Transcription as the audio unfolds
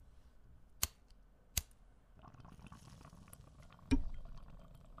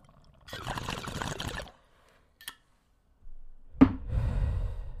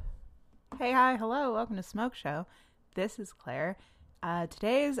Hey, hi, hello, welcome to Smoke Show. This is Claire.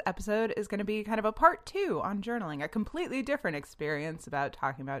 Today's episode is going to be kind of a part 2 on journaling, a completely different experience about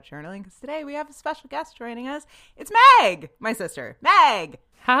talking about journaling, because today we have a special guest joining us. It's Meg, my sister. Meg!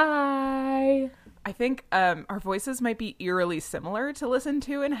 Hi! I think our voices might be eerily similar to listen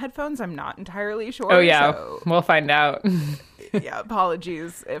to in headphones. I'm not entirely sure. Oh, yeah. So, we'll find out. Yeah,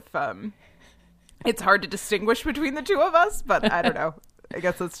 apologies if it's hard to distinguish between the two of us, but I don't know. I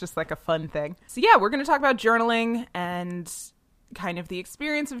guess it's just like a fun thing. So yeah, we're going to talk about journaling and kind of the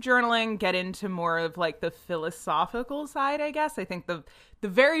experience of journaling, get into more of like the philosophical side, I guess. I think the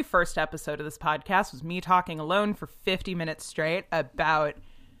very first episode of this podcast was me talking alone for 50 minutes straight about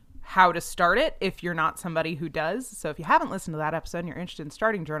how to start it if you're not somebody who does. So if you haven't listened to that episode and you're interested in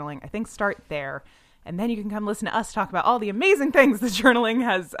starting journaling, I think start there. And then you can come listen to us talk about all the amazing things that journaling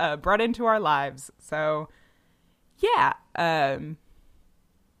has brought into our lives. So yeah,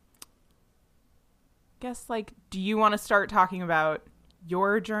 guess, like, do you want to start talking about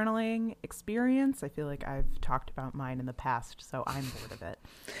your journaling experience? I feel like I've talked about mine in the past, so I'm bored of it.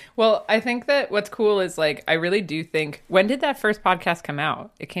 Well, I think that what's cool is, like, I really do think, when did that first podcast come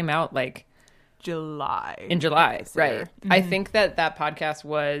out? It came out, like... July. In July, right. Mm-hmm. I think that podcast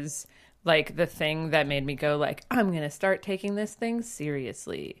was, like, the thing that made me go, like, I'm going to start taking this thing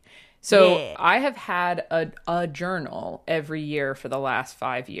seriously. So yeah. I have had a journal every year for the last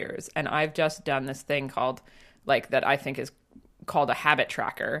 5 years, and I've just done this thing called, like, that I think is called a habit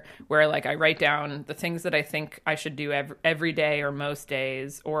tracker, where, like, I write down the things that I think I should do every day or most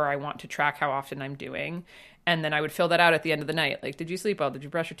days, or I want to track how often I'm doing. And then I would fill that out at the end of the night. Like, did you sleep well? Did you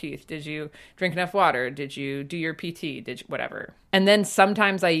brush your teeth? Did you drink enough water? Did you do your PT? Did you, whatever. And then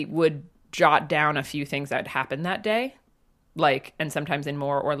sometimes I would jot down a few things that happened that day. Like, and sometimes in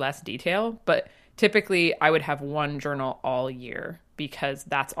more or less detail, but typically I would have one journal all year because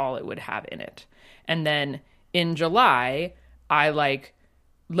that's all it would have in it. And then in July, I like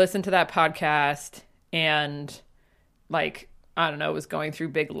listened to that podcast and, like, I don't know, was going through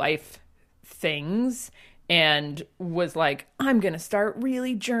big life things and was like, I'm going to start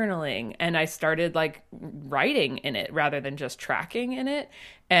really journaling. And I started, like, writing in it rather than just tracking in it.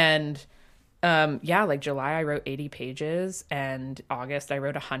 And yeah, like July I wrote 80 pages and August I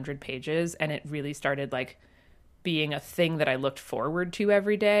wrote 100 pages, and it really started, like, being a thing that I looked forward to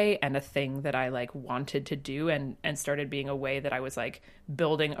every day and a thing that I, like, wanted to do, and started being a way that I was, like,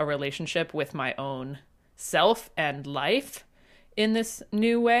 building a relationship with my own self and life in this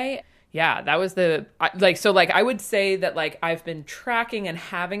new way. Yeah, that was I would say that, like, I've been tracking and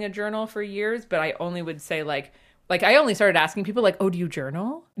having a journal for years, but I only would say like I only started asking people, like, oh, do you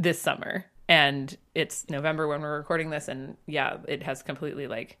journal this summer? And it's November when we're recording this. And yeah, it has completely,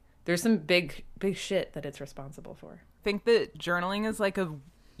 like, there's some big shit that it's responsible for. I think that journaling is like a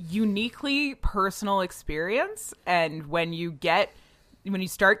uniquely personal experience. And when you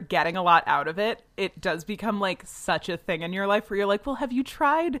start getting a lot out of it, it does become, like, such a thing in your life where you're like, well, have you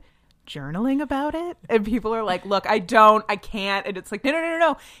tried journaling about it? And people are like, look, I can't. And it's like,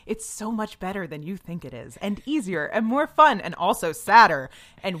 no. It's so much better than you think it is, and easier and more fun, and also sadder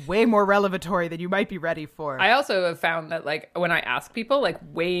and way more revelatory than you might be ready for. I also have found that, like, when I ask people, like,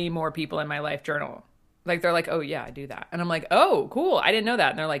 way more people in my life journal. Like, they're like, oh yeah, I do that. And I'm like, oh, cool, I didn't know that.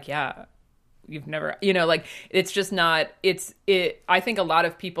 And they're like, yeah, you've never, like, it's just not, I think a lot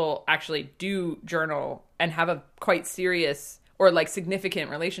of people actually do journal and have a quite serious or, like, significant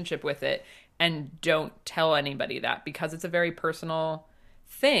relationship with it and don't tell anybody that because it's a very personal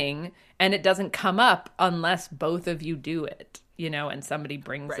thing and it doesn't come up unless both of you do it, and somebody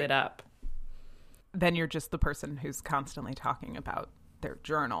brings it up. Then you're just the person who's constantly talking about their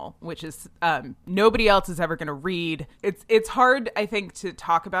journal, which is nobody else is ever going to read. It's hard, I think, to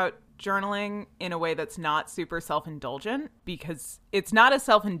talk about journaling in a way that's not super self-indulgent, because it's not a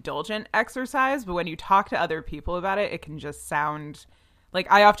self-indulgent exercise, but when you talk to other people about it, it can just sound like,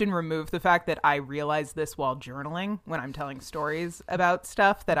 I often remove the fact that I realize this while journaling when I'm telling stories about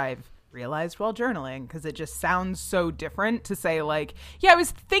stuff that I've realized while journaling, because it just sounds so different to say, like, yeah, I was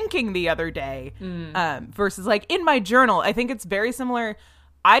thinking the other day, versus, like, in my journal. I think it's very similar.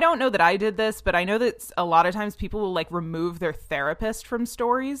 I don't know that I did this, but I know that a lot of times people will, like, remove their therapist from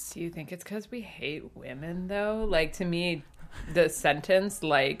stories. Do you think it's because we hate women, though? Like, to me, the sentence,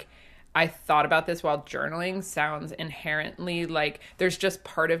 like, I thought about this while journaling sounds inherently like there's just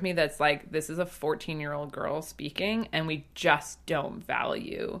part of me that's like, this is a 14-year-old girl speaking, and we just don't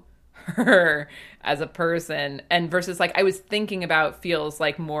value her as a person. And versus, like, I was thinking about feels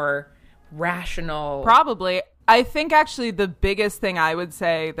like more rational. Probably. I think actually the biggest thing I would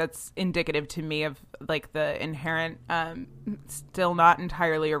say that's indicative to me of like the inherent, still not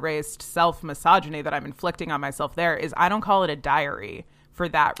entirely erased self-misogyny that I'm inflicting on myself there is I don't call it a diary for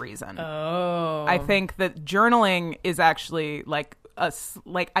that reason. Oh. I think that journaling is actually like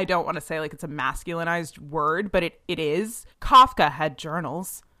I don't want to say like it's a masculinized word, but it is. Kafka had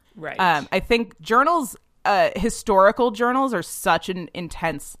journals. Right. I think journals, historical journals are such an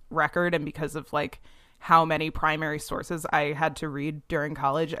intense record. And because of like how many primary sources I had to read during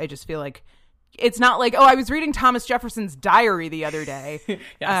college, I just feel like it's not like, oh, I was reading Thomas Jefferson's diary the other day.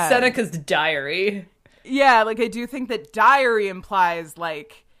 Yeah, Seneca's diary. Yeah, like I do think that diary implies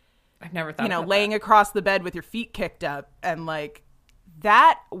like, I've never thought about laying that. across the bed with your feet kicked up and like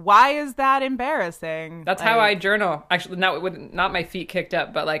that. Why is that embarrassing? That's how I journal. Actually, not my feet kicked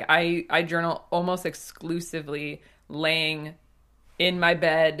up, but like I journal almost exclusively laying in my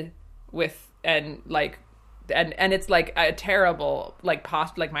bed and it's like a terrible like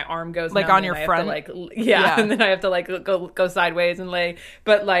posture, like my arm goes like numb on your and I front, have to, like and then I have to like go sideways and lay.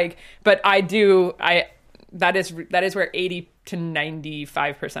 But that is where 80 to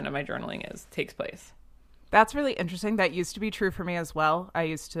 95% of my journaling takes place. That's really interesting. That used to be true for me as well. I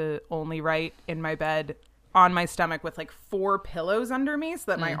used to only write in my bed on my stomach with like 4 pillows under me so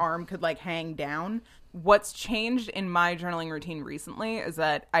that my arm could like hang down. What's changed in my journaling routine recently is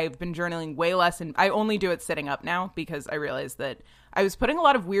that I've been journaling way less, and I only do it sitting up now because I realized that I was putting a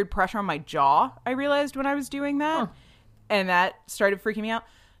lot of weird pressure on my jaw. I realized when I was doing that, and that started freaking me out.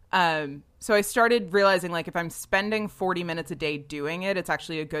 So I started realizing like if I'm spending 40 minutes a day doing it, it's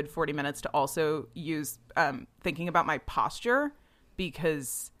actually a good 40 minutes to also use thinking about my posture,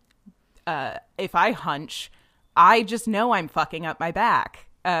 because if I hunch, I just know I'm fucking up my back.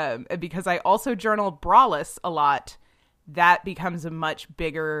 Because I also journal braless a lot, that becomes a much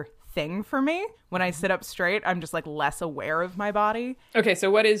bigger thing for me. When I sit up straight, I'm just like less aware of my body. Okay,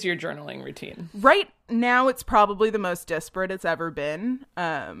 so what is your journaling routine? Right now, it's probably the most disparate it's ever been.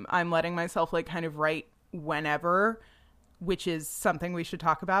 I'm letting myself like kind of write whenever, which is something we should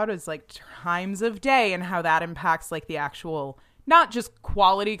talk about, is like times of day and how that impacts like the actual, not just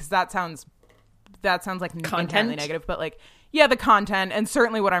quality, because that sounds like entirely negative, but like, yeah, the content and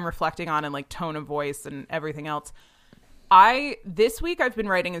certainly what I'm reflecting on and like tone of voice and everything else. This week I've been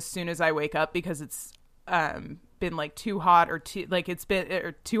writing as soon as I wake up because it's been like too hot it's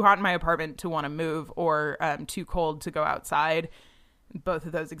been too hot in my apartment to want to move, or too cold to go outside. Both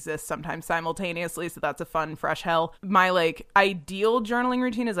of those exist sometimes simultaneously, so that's a fun fresh hell. My like ideal journaling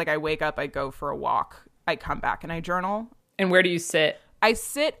routine is like I wake up, I go for a walk, I come back and I journal. And where do you sit? I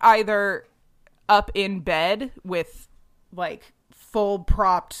sit either up in bed with like full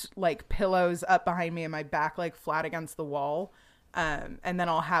propped like pillows up behind me and my back like flat against the wall, and then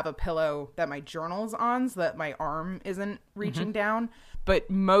I'll have a pillow that my journal's on so that my arm isn't reaching down. But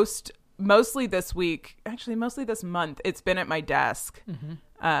mostly this month, it's been at my desk,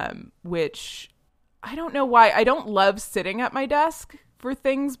 which I don't know why. I don't love sitting at my desk for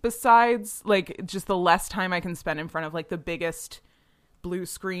things besides like just the less time I can spend in front of like the biggest blue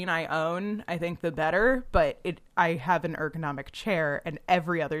screen I own, I think the better. But I have an ergonomic chair, and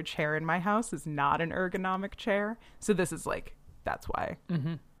every other chair in my house is not an ergonomic chair. So this is like, that's why.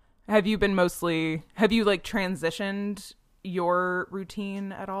 Have you like transitioned your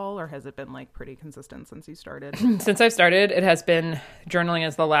routine at all, or has it been like pretty consistent since you started? Since I've started, it has been journaling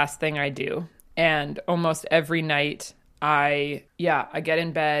is the last thing I do. And almost every night I get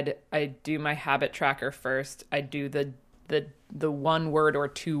in bed, I do my habit tracker first. I do the 1 word or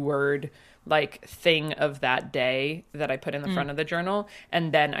 2 word like thing of that day that I put in the front of the journal,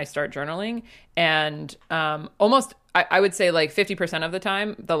 and then I start journaling. And almost I would say like 50% of the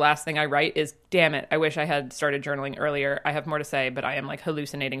time, the last thing I write is, damn it, I wish I had started journaling earlier. I have more to say, but I am like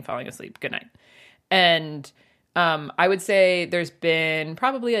hallucinating, falling asleep. Good night. And I would say there's been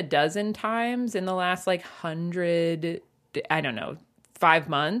probably a dozen times in the last like 100, I don't know, 5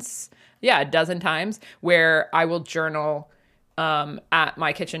 months. Yeah, a dozen times where I will journal at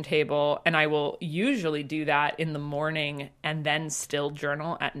my kitchen table, and I will usually do that in the morning and then still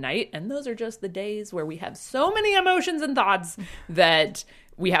journal at night. And those are just the days where we have so many emotions and thoughts that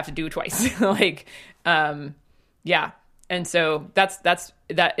we have to do twice. like, yeah. And so that's that.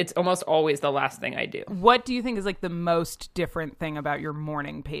 It's almost always the last thing I do. What do you think is like the most different thing about your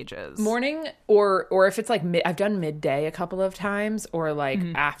morning pages? Morning, or if it's like I've done midday a couple of times, or like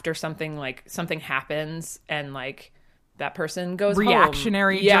after something happens and like that person goes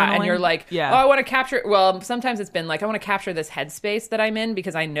reactionary home. Yeah, journaling. and you're like, oh, I want to capture. Well, sometimes it's been like I want to capture this headspace that I'm in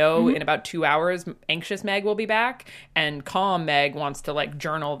because I know in about 2 hours, anxious Meg will be back, and calm Meg wants to like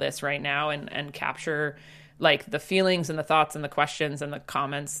journal this right now and capture like the feelings and the thoughts and the questions and the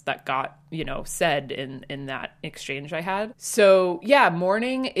comments that got, you know, said in that exchange I had. So yeah,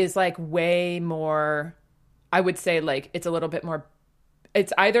 morning is like way more, I would say like it's a little bit more,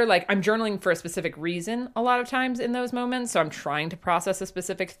 it's either like I'm journaling for a specific reason a lot of times in those moments. So I'm trying to process a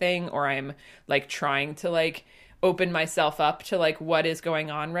specific thing, or I'm like trying to like open myself up to like what is going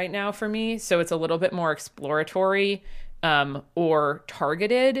on right now for me. So it's a little bit more exploratory or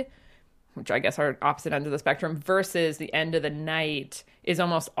targeted, which I guess are opposite ends of the spectrum, versus the end of the night is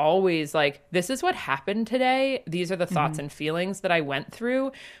almost always like, this is what happened today. These are the thoughts and feelings that I went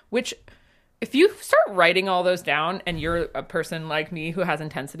through, which if you start writing all those down and you're a person like me who has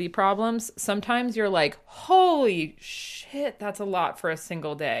intensity problems, sometimes you're like, holy shit, that's a lot for a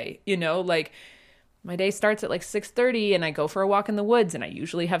single day. You know, like my day starts at like 6:30 and I go for a walk in the woods, and I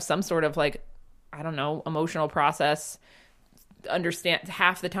usually have some sort of like, I don't know, emotional process. Understand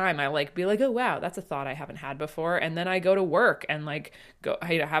half the time I like be like, oh wow, that's a thought I haven't had before. And then I go to work and like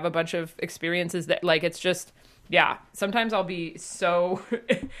I have a bunch of experiences that like, it's just, yeah, sometimes I'll be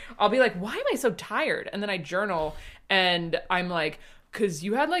like, why am I so tired? And then I journal and I'm like, because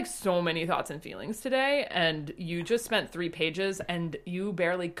you had like so many thoughts and feelings today, and you just spent 3 pages and you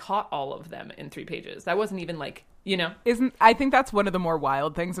barely caught all of them in 3 pages. That wasn't even like, you know. I think that's one of the more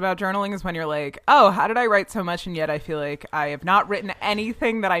wild things about journaling is when you're like, oh, how did I write so much? And yet I feel like I have not written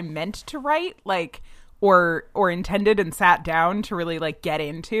anything that I meant to write, like, or intended and sat down to really like get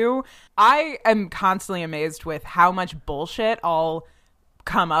into. I am constantly amazed with how much bullshit I'll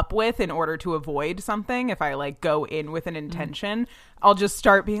come up with in order to avoid something. If I like go in with an intention, I'll just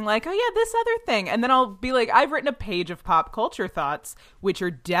start being like, oh yeah, this other thing, and then I'll be like, I've written a page of pop culture thoughts, which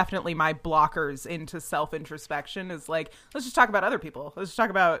are definitely my blockers into self-introspection, is like, let's just talk about other people, let's just talk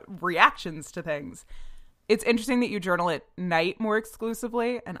about reactions to things. It's interesting that you journal at night more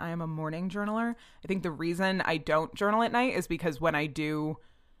exclusively, and I am a morning journaler. I think the reason I don't journal at night is because when I do,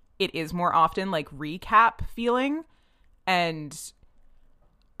 it is more often like recap feeling, and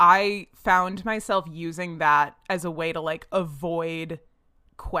I found myself using that as a way to like avoid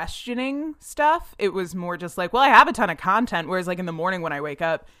questioning stuff. It was more just like, well, I have a ton of content. Whereas like in the morning when I wake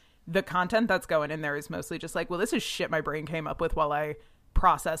up, the content that's going in there is mostly just like, well, this is shit my brain came up with while I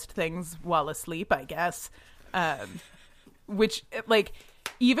processed things while asleep, I guess. Which like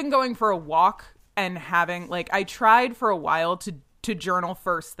even going for a walk and having like, I tried for a while to journal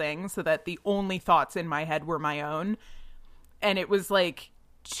first thing so that the only thoughts in my head were my own. And it was like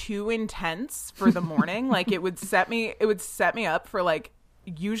too intense for the morning. Like it would set me up for like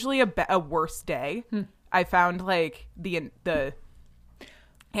usually a worse day. I found like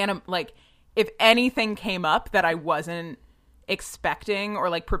like if anything came up that I wasn't expecting or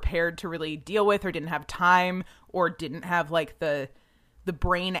like prepared to really deal with, or didn't have time, or didn't have like the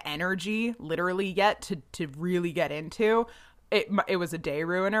brain energy literally yet to really get into, it was a day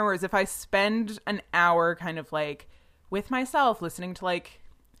ruiner. Whereas if I spend an hour kind of like with myself listening to like,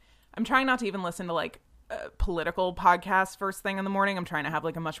 I'm trying not to even listen to like political podcasts first thing in the morning. I'm trying to have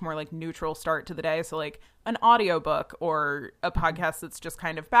like a much more like neutral start to the day. So like an audiobook or a podcast that's just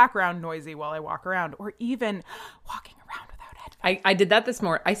kind of background noisy while I walk around, or even walking around without headphones. I did that this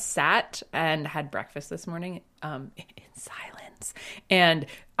morning. I sat and had breakfast this morning in silence. And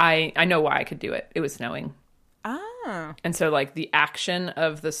I know why I could do it. It was snowing. Ah. And so like the action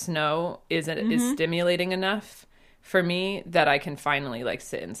of the snow is stimulating enough for me that I can finally like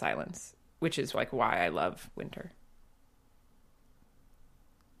sit in silence, which is like why I love winter.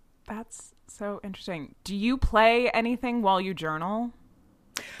 That's so interesting. Do you play anything while you journal?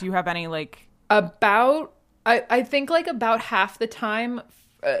 Do you have any like I think like about half the time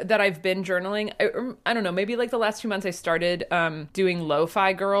that I've been journaling, I don't know, maybe like the last 2 months I started doing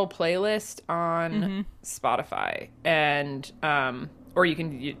Lo-Fi Girl playlist on Spotify, and or you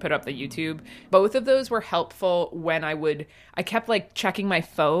can put up the YouTube. Both of those were helpful when I kept like checking my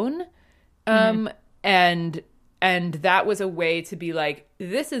phone. And that was a way to be like,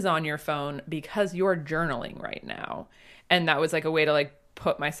 this is on your phone because you're journaling right now. And that was like a way to like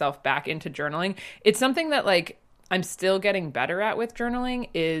put myself back into journaling. It's something that like I'm still getting better at with journaling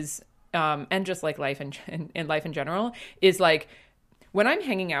is, and just like life in life in general, is like when I'm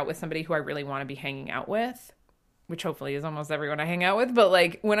hanging out with somebody who I really want to be hanging out with, which hopefully is almost everyone I hang out with. But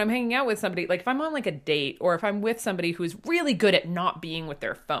like when I'm hanging out with somebody, like if I'm on like a date, or if I'm with somebody who's really good at not being with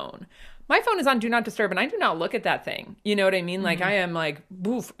their phone, my phone is on Do Not Disturb and I do not look at that thing. You know what I mean? Like I am like,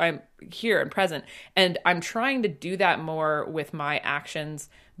 boof, I'm here and present. And I'm trying to do that more with my actions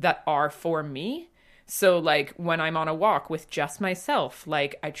that are for me. So like when I'm on a walk with just myself,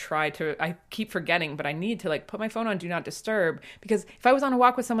 like I keep forgetting, but I need to like put my phone on do not disturb, because if I was on a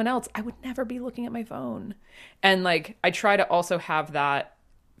walk with someone else, I would never be looking at my phone. And like I try to also have that,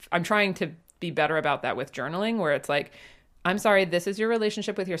 I'm trying to be better about that with journaling, where it's like, I'm sorry, this is your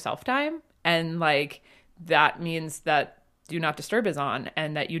relationship with yourself time. And like, that means that do not disturb is on,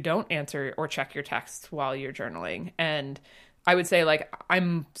 and that you don't answer or check your texts while you're journaling. And I would say like,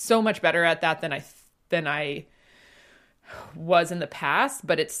 I'm so much better at that than I was in the past,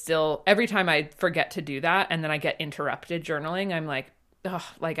 but it's still, every time I forget to do that and then I get interrupted journaling, I'm like, oh,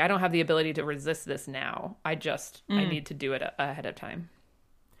 like I don't have the ability to resist this now. I need to do it ahead of time.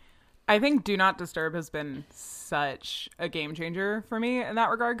 I think do not disturb has been such a game changer for me in that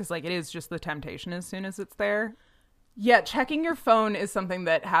regard, because like it is just the temptation as soon as it's there. Yeah, checking your phone is something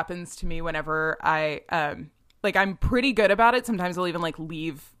that happens to me whenever I'm pretty good about it. Sometimes I'll even like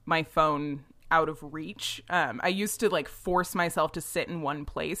leave my phone out of reach. I used to like force myself to sit in one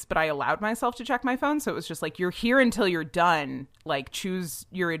place, but I allowed myself to check my phone. So it was just like, you're here until you're done. Like, choose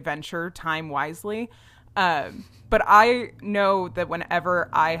your adventure time wisely. But I know that whenever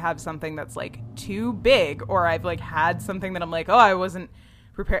I have something that's like too big, or I've like had something that I'm like, oh, I wasn't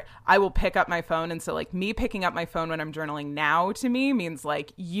prepared, I will pick up my phone. And so like me picking up my phone when I'm journaling now to me means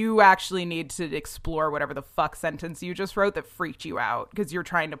like you actually need to explore whatever the fuck sentence you just wrote that freaked you out, because you're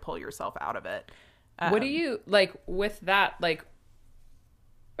trying to pull yourself out of it. What do you like with that? Like,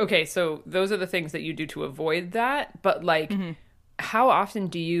 okay, so those are the things that you do to avoid that. But like, how often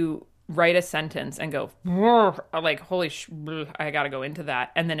do you write a sentence and go, like, holy I gotta go into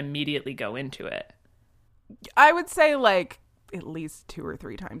that, and then immediately go into it? I would say like at least 2 or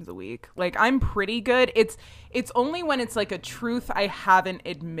 3 times a week. Like, I'm pretty good. It's only when it's like a truth I haven't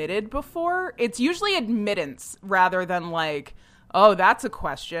admitted before. It's usually admittance rather than like, oh, that's a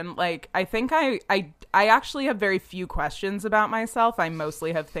question. Like, I think I actually have very few questions about myself. I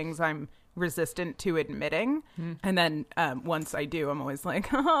mostly have things I'm resistant to admitting. And then once I do, I'm always like,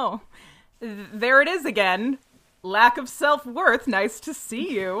 oh, there it is again. Lack of self-worth. Nice to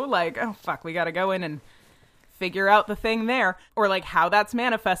see you. Like, oh, fuck, we got to go in and figure out the thing there, or like how that's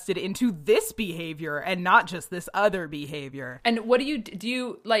manifested into this behavior and not just this other behavior. And what do you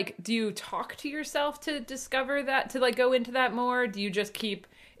talk to yourself to discover that, to like go into that more? Do you just keep,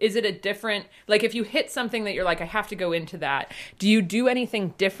 is it a different, like if you hit something that you're like, I have to go into that, do you do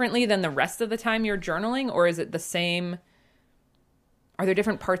anything differently than the rest of the time you're journaling, or is it the same? Are there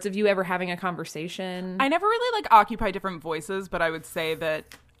different parts of you ever having a conversation? I never really like occupy different voices, but I would say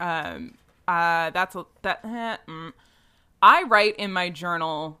that I write in my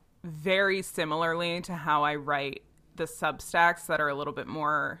journal very similarly to how I write the Substacks that are a little bit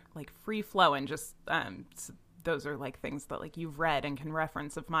more like free flow, and just those are like things that like you've read and can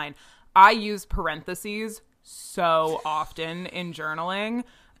reference of mine. I use parentheses so often in journaling.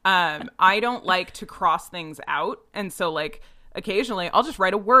 I don't like to cross things out, and so like occasionally I'll just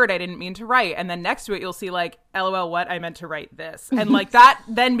write a word I didn't mean to write, and then next to it you'll see like, LOL, what? I meant to write this. And like that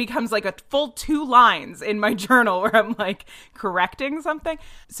then becomes like a full 2 lines in my journal where I'm like correcting something.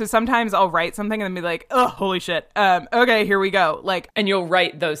 So sometimes I'll write something and then be like, oh, holy shit. Okay, here we go. Like, and you'll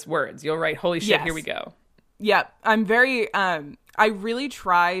write those words. You'll write, holy shit, yes. Here we go. Yeah. I'm very, I really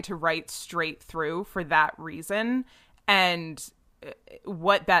try to write straight through for that reason. And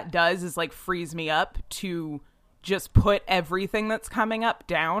what that does is like frees me up to just put everything that's coming up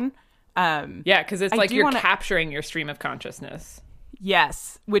down. Yeah, because it's like you're capturing your stream of consciousness.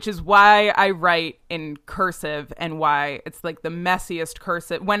 Yes, which is why I write in cursive, and why it's like the messiest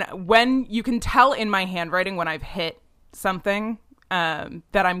cursive. When you can tell in my handwriting when I've hit something that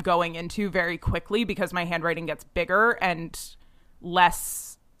I'm going into very quickly, because my handwriting gets bigger and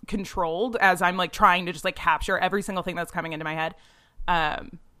less controlled as I'm like trying to just like capture every single thing that's coming into my head.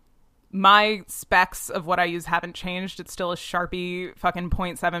 My specs of what I use haven't changed. It's still a Sharpie fucking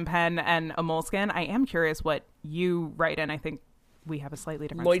 0.7 pen and a Moleskine. I am curious what you write in. I think we have a slightly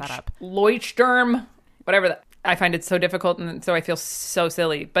different setup. Leuchtturm, whatever. I find it so difficult, and so I feel so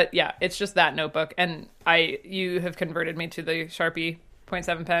silly. But yeah, it's just that notebook. And you have converted me to the Sharpie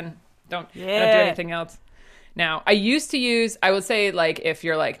 0.7 pen. I don't do anything else. Now, I used to use, I would say, like, if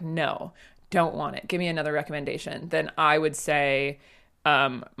you're like, no, don't want it, give me another recommendation, then I would say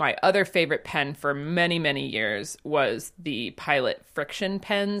my other favorite pen for many, many years was the Pilot Friction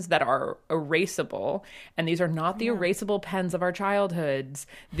pens that are erasable. And these are not the erasable pens of our childhoods.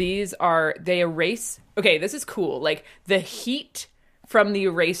 They erase. Okay, this is cool. Like the heat from the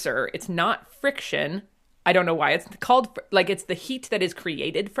eraser, it's not friction. I don't know why it's called, like, it's the heat that is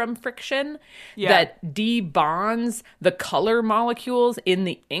created from friction Yeah. that debonds the color molecules in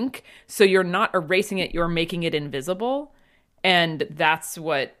the ink. So you're not erasing it, you're making it invisible. And that's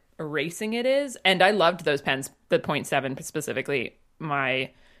what erasing it is. And I loved those pens, the 0.7 specifically. My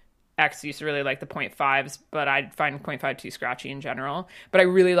ex used to really like the 0.5s, but I'd find 0.5 too scratchy in general. But I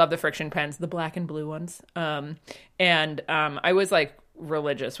really love the friction pens, the black and blue ones. I was like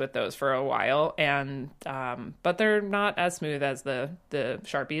religious with those for a while, and but they're not as smooth as the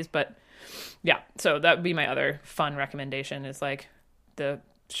Sharpies. But yeah, so that would be my other fun recommendation, is like the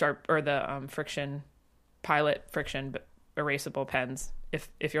Sharp or the friction Pilot friction erasable pens.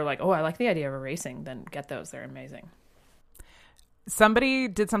 If you're like, oh, I like the idea of erasing, then get those. They're amazing. Somebody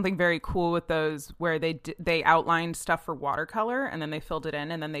did something very cool with those where they outlined stuff for watercolor and then they filled it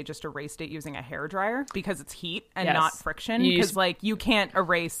in and then they just erased it using a hairdryer because it's heat and not friction. Because like you can't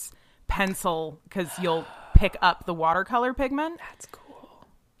erase pencil because you'll pick up the watercolor pigment. That's cool.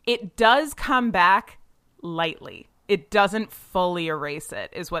 It does come back lightly. It doesn't fully erase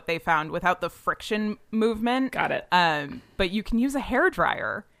it, is what they found, without the friction movement. Got it. But you can use a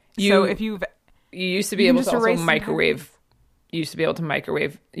hairdryer. You used to be able to also microwave. You used to be able to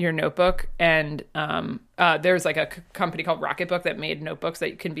microwave your notebook, and there's like a company called Rocketbook that made notebooks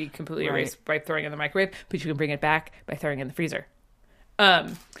that can be completely erased by throwing in the microwave, but you can bring it back by throwing it in the freezer.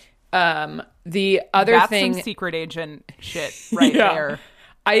 The other That's thing, some secret agent shit right there.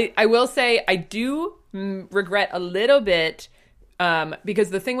 I will say I do regret a little bit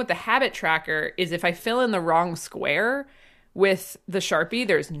because the thing with the habit tracker is if I fill in the wrong square with the Sharpie,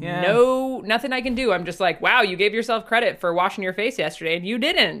 there's nothing I can do. I'm just like, wow, you gave yourself credit for washing your face yesterday and you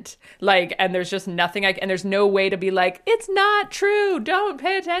didn't. Like, and there's just nothing and there's no way to be like, it's not true, don't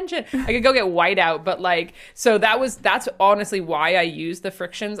pay attention. I could go get whiteout, but like, so that's honestly why I use the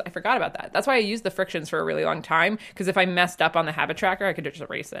frictions. I forgot about that. That's why I used the frictions for a really long time, because if I messed up on the habit tracker, I could just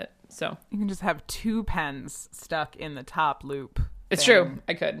erase it. So you can just have two pens stuck in the top loop. It's true.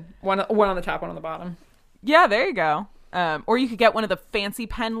 I could. One on the top, one on the bottom. Yeah, there you go. Or you could get one of the fancy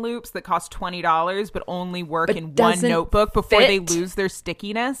pen loops that cost $20 but only work in one notebook before they lose their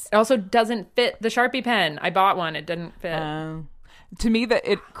stickiness. It also doesn't fit the Sharpie pen. I bought one. It didn't fit. To me, that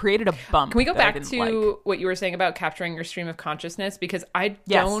it created a bump. Can we go back to what you were saying about capturing your stream of consciousness? Because I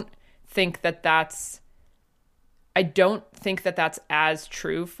don't think that that's as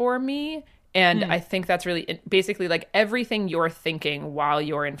true for me. And I think that's really basically like everything you're thinking while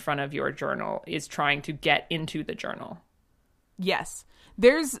you're in front of your journal is trying to get into the journal. Yes.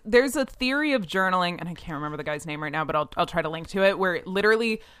 There's a theory of journaling, and I can't remember the guy's name right now, but I'll try to link to it, where it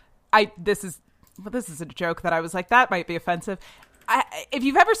literally this is a joke that I was like, that might be offensive. If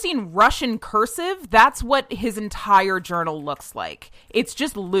you've ever seen Russian cursive, that's what his entire journal looks like. It's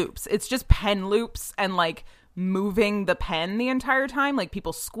just loops. It's just pen loops and like moving the pen the entire time. Like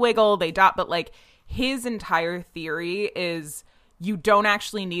people squiggle, they dot, but like his entire theory is you don't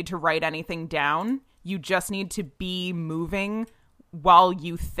actually need to write anything down. You just need to be moving while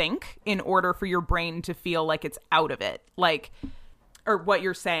you think in order for your brain to feel like it's out of it. Like, or what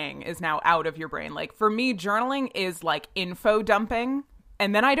you're saying is now out of your brain. Like for me, journaling is like info dumping,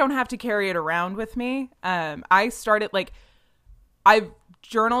 and then I don't have to carry it around with me. I started like, I've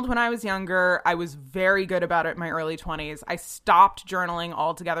journaled when I was younger. I was very good about it in my early 20s. I stopped journaling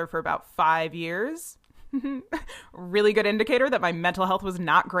altogether for about 5 years. Really good indicator that my mental health was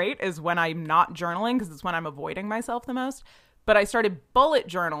not great is when I'm not journaling, because it's when I'm avoiding myself the most. But I started bullet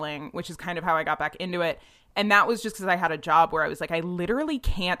journaling, which is kind of how I got back into it. And that was just because I had a job where I was like, I literally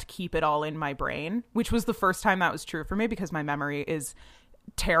can't keep it all in my brain, which was the first time that was true for me because my memory is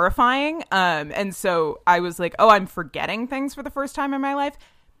terrifying. And so I was like, oh, I'm forgetting things for the first time in my life.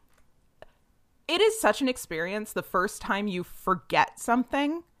 It is such an experience the first time you forget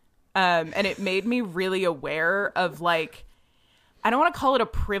something. And it made me really aware of like, I don't want to call it a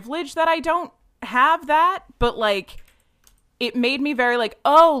privilege that I don't have that, but like it made me very like,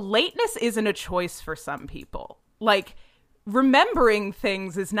 oh, lateness isn't a choice for some people. Like remembering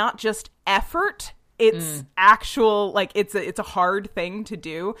things is not just effort. It's actual, like, it's a hard thing to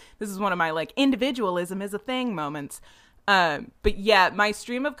do. This is one of my, like, individualism is a thing moments. But yeah, my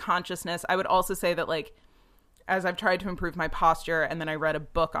stream of consciousness, I would also say that, like, as I've tried to improve my posture, and then I read a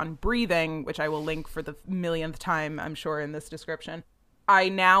book on breathing, which I will link for the millionth time, I'm sure, in this description. I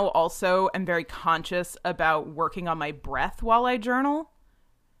now also am very conscious about working on my breath while I journal.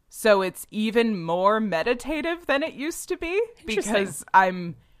 So it's even more meditative than it used to be because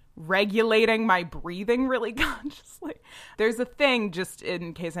I'm regulating my breathing really consciously. There's a thing, just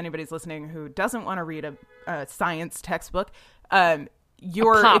in case anybody's listening who doesn't want to read a science textbook,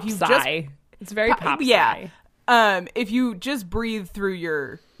 It's very pop. Yeah. If you just breathe through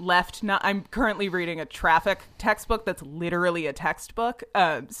your left, I'm currently reading a traffic textbook that's literally a textbook.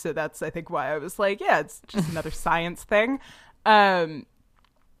 So that's, I think, why I was like, yeah, it's just another science thing.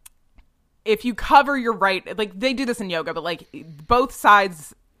 If you cover your right, like they do this in yoga, but like both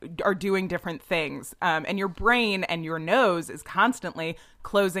sides are doing different things. And your brain and your nose is constantly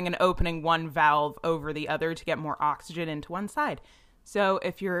closing and opening one valve over the other to get more oxygen into one side. So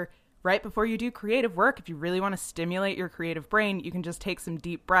if you're right before you do creative work, if you really want to stimulate your creative brain, you can just take some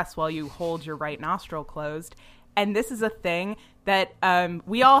deep breaths while you hold your right nostril closed. And this is a thing that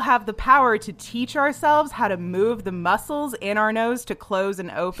we all have the power to teach ourselves how to move the muscles in our nose to close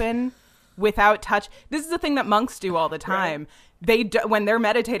and open without touch. This is a thing that monks do all the time. Right. When they're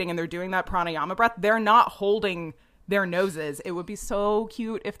meditating and they're doing that pranayama breath, they're not holding their noses. It would be so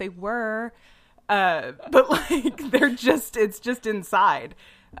cute if they were. But like it's just inside.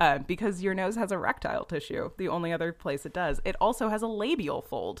 Because your nose has erectile tissue, the only other place it does. It also has a labial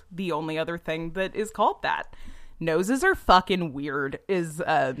fold, the only other thing that is called that. Noses are fucking weird, is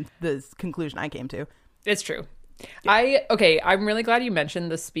the conclusion I came to. It's true. Yeah. I'm really glad you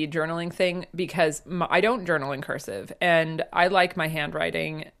mentioned the speed journaling thing because I don't journal in cursive and I like my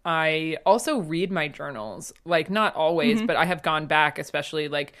handwriting. I also read my journals, like not always, but I have gone back, especially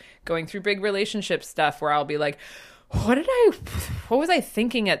like going through big relationship stuff where I'll be like, what was I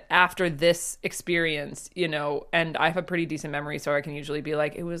thinking after this experience, you know? And I have a pretty decent memory, so I can usually be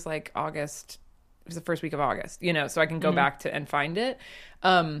like, it was like August, it was the first week of August, you know, so I can go back and find it.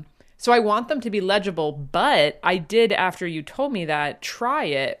 So I want them to be legible, but I did, after you told me that, try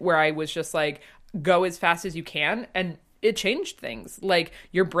it where I was just like, go as fast as you can. And it changed things. Like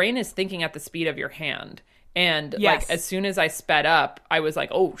your brain is thinking at the speed of your hand. And like as soon as I sped up, I was like,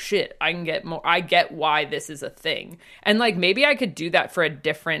 oh shit, I can get more. I get why this is a thing. And like maybe I could do that for a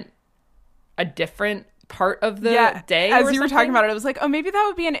different part of the day. As you were talking about it, I was like, oh, maybe that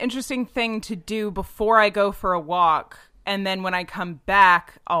would be an interesting thing to do before I go for a walk. And then when I come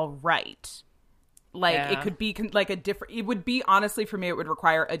back, I'll write. Like it could be like it would be, honestly, for me, it would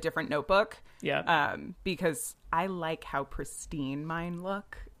require a different notebook. Yeah. Because I like how pristine mine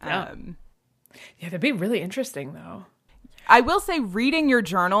look. Yeah. Yeah, that'd be really interesting, though. I will say reading your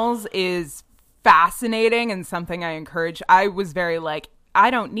journals is fascinating and something I encourage. I was very like,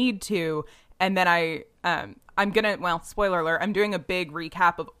 I don't need to. And then I'm going to, well, spoiler alert, I'm doing a big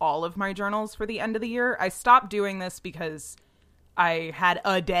recap of all of my journals for the end of the year. I stopped doing this because I had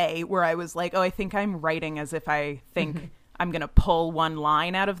a day where I was like, oh, I think I'm writing as if I think I'm going to pull one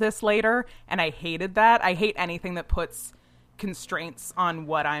line out of this later. And I hated that. I hate anything that puts constraints on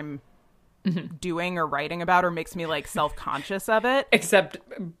what I'm doing or writing about or makes me like self-conscious of it. Except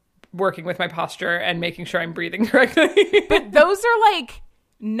working with my posture and making sure I'm breathing correctly. But those are like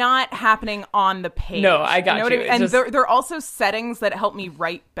not happening on the page. No, I got you. What I mean? And they're also settings that help me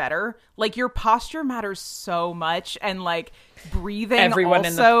write better. Like your posture matters so much, and like breathing. Everyone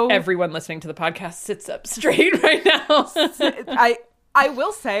listening to the podcast sits up straight right now. I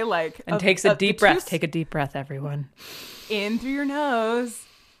will say, like, and takes a deep breath. Take a deep breath, everyone. In through your nose.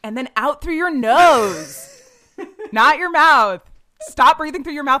 And then out through your nose, not your mouth. Stop breathing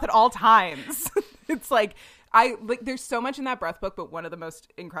through your mouth at all times. It's like, there's so much in that breath book, but one of the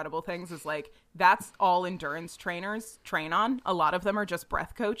most incredible things is like, that's all endurance trainers train on. A lot of them are just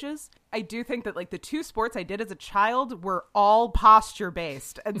breath coaches. I do think that like the two sports I did as a child were all posture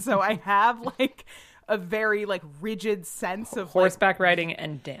based. And so I have like a very like rigid sense of horseback riding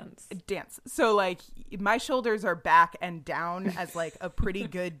and dance. So like my shoulders are back and down as like a pretty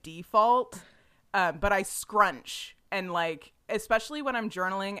good default. But I scrunch, and like, especially when I'm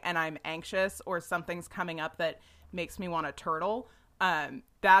journaling and I'm anxious or something's coming up that makes me want to turtle.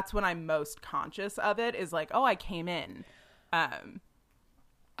 That's when I'm most conscious of it, is like, oh, I came in.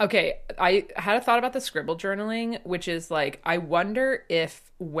 Okay, I had a thought about the scribble journaling, which is like, I wonder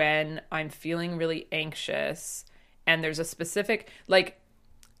if when I'm feeling really anxious and there's a specific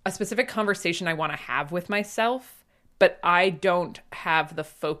conversation I want to have with myself, but I don't have the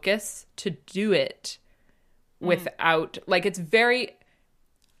focus to do it without, like, it's very...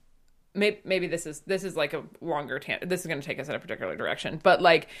 Maybe this is like a longer this is going to take us in a particular direction, but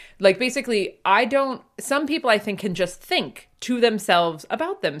like basically some people I think can just think to themselves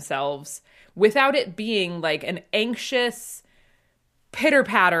about themselves without it being like an anxious pitter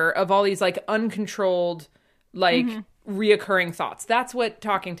patter of all these like uncontrolled, like reoccurring thoughts. That's what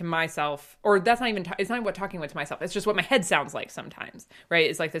talking to myself, or that's not even, it's not what talking with myself. It's just what my head sounds like sometimes, right?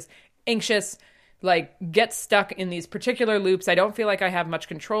 It's like this anxious, like, get stuck in these particular loops. I don't feel like I have much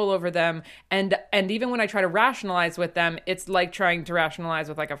control over them. And even when I try to rationalize with them, it's like trying to rationalize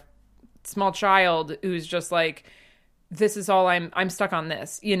with like a small child who's just like, this is all I'm stuck on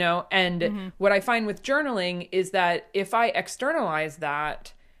this, you know? And what I find with journaling is that if I externalize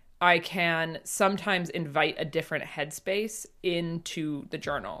that, I can sometimes invite a different headspace into the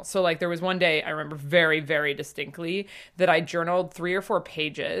journal. So like there was one day I remember very, very distinctly that I journaled 3 or 4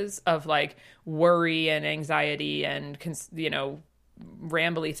 pages of like worry and anxiety and, you know,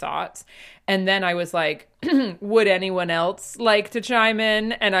 rambly thoughts. And then I was like, would anyone else like to chime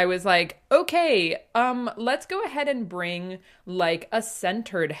in? And I was like, okay, let's go ahead and bring like a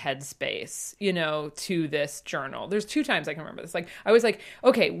centered headspace, you know, to this journal. There's 2 times I can remember this. Like, I was like,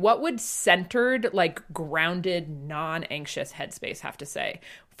 okay, what would centered, like grounded, non-anxious headspace have to say?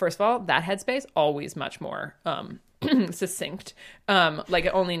 First of all, that headspace always much more succinct. Like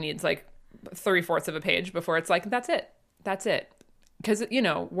it only needs like 3/4 of a page before it's like, that's it. That's it. Because, you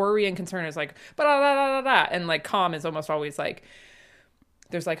know, worry and concern is like, ba-da-da-da-da-da. And like calm is almost always like,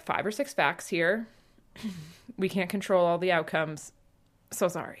 there's like 5 or 6 facts here. We can't control all the outcomes. So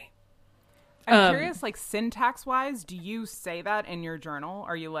sorry. I'm curious, like syntax wise, do you say that in your journal?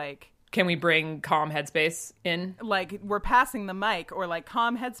 Are you like, can we bring calm headspace in? Like we're passing the mic, or like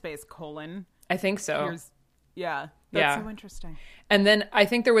calm headspace : I think so. Yeah. That's so interesting. And then I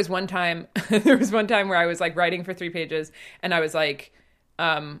think there was one time where I was like writing for 3 pages and I was like,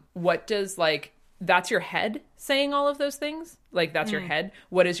 what does like, that's your head saying all of those things? Like that's your head.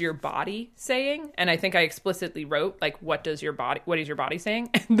 What is your body saying? And I think I explicitly wrote like, what is your body saying?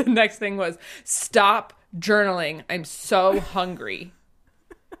 And the next thing was, stop journaling. I'm so hungry.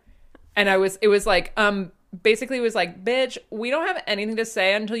 And it was like, basically it was like, bitch, we don't have anything to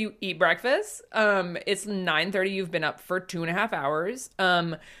say until you eat breakfast. It's 9:30. You've been up for 2.5 hours.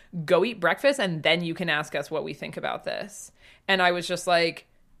 Go eat breakfast and then you can ask us what we think about this. And I was just like,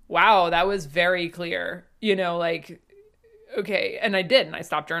 wow, that was very clear, you know, like, okay. And I did, and I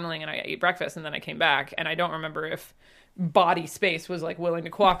stopped journaling and I ate breakfast and then I came back, and I don't remember if body space was like willing to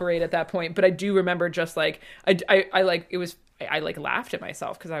cooperate at that point, but I do remember just like, I like, it was, I like laughed at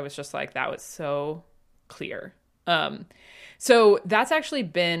myself because I was just like, that was so clear. So that's actually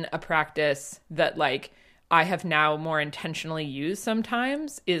been a practice that like I have now more intentionally used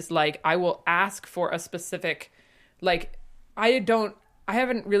sometimes, is like I will ask for a specific, like I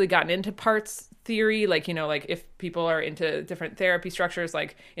haven't really gotten into parts theory, like, you know, like if people are into different therapy structures,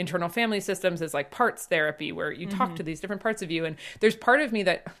 like internal family systems is like parts therapy where you talk to these different parts of you, and there's part of me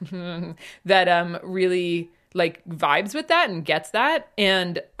that that really like vibes with that and gets that,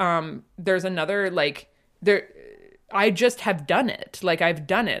 and there's another like I just have done it. Like I've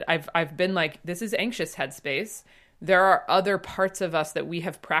done it. I've been like, this is anxious headspace. There are other parts of us that we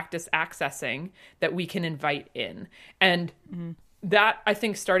have practiced accessing that we can invite in. And that I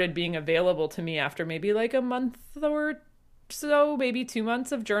think started being available to me after maybe like a month or so, maybe 2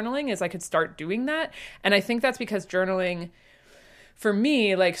 months of journaling, as I could start doing that. And I think that's because journaling for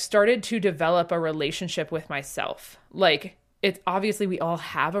me, like started to develop a relationship with myself. Like, it's obviously we all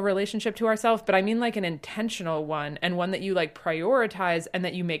have a relationship to ourselves, but I mean like an intentional one, and one that you like prioritize and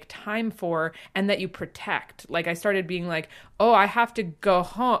that you make time for and that you protect. Like I started being like, oh, I have to go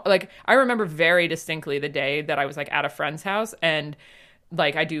home. Like I remember very distinctly the day that I was like at a friend's house, and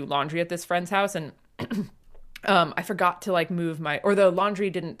like I do laundry at this friend's house, and I forgot to like move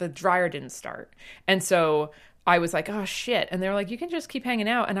the dryer didn't start. And so I was like, oh shit. And they were like, you can just keep hanging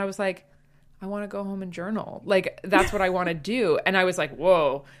out. And I was like, I want to go home and journal. Like, that's what I want to do. And I was like,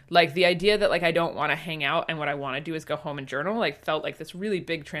 whoa, like the idea that like, I don't want to hang out and what I want to do is go home and journal, like felt like this really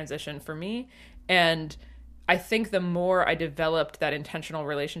big transition for me. And I think the more I developed that intentional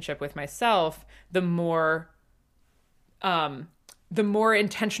relationship with myself, the more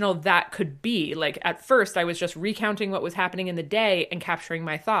intentional that could be. Like at first I was just recounting what was happening in the day and capturing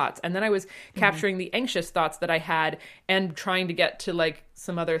my thoughts. And then I was capturing the anxious thoughts that I had and trying to get to like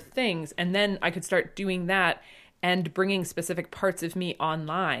some other things. And then I could start doing that and bringing specific parts of me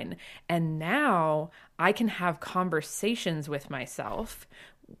online. And now I can have conversations with myself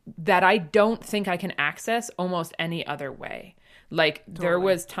that I don't think I can access almost any other way. Like There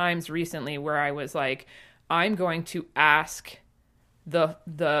was times recently where I was like, I'm going to ask the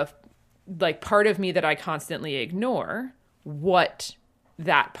like part of me that I constantly ignore what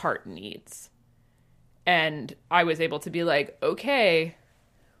that part needs. And I was able to be like, okay,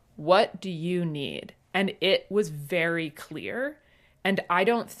 what do you need? And it was very clear. And I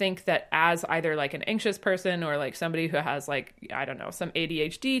don't think that as either like an anxious person or like somebody who has like, I don't know, some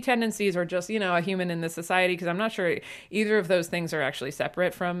ADHD tendencies, or just, you know, a human in this society, because I'm not sure either of those things are actually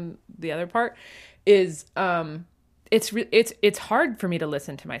separate from the other part, is it's hard for me to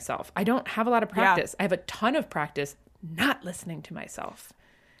listen to myself. I don't have a lot of practice. Yeah. I have a ton of practice not listening to myself.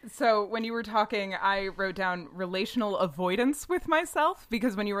 So when you were talking, I wrote down relational avoidance with myself,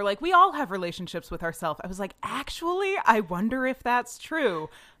 because when you were like, we all have relationships with ourselves, I was like, actually, I wonder if that's true.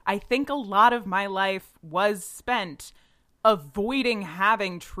 I think a lot of my life was spent avoiding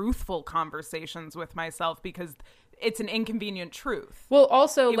having truthful conversations with myself because it's an inconvenient truth. Well,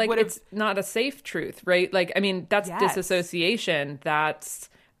 also, it's not a safe truth, right? Like, I mean, that's disassociation. That's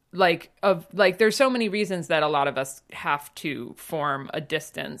there's so many reasons that a lot of us have to form a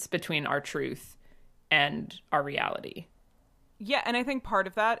distance between our truth and our reality. Yeah, and I think part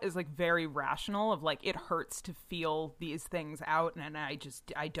of that is like very rational of like it hurts to feel these things out and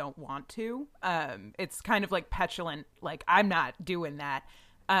I don't want to. It's kind of like petulant, like I'm not doing that.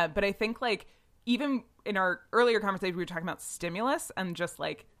 But I think like even in our earlier conversation we were talking about stimulus and just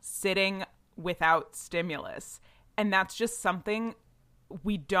like sitting without stimulus. And that's just something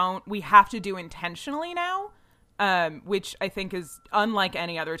we have to do intentionally now, which I think is unlike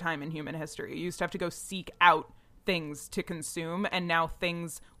any other time in human history. You used to have to go seek out things to consume, and now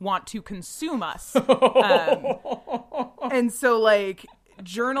things want to consume us. And so, like,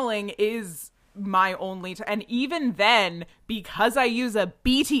 journaling is my only and even then, because I use a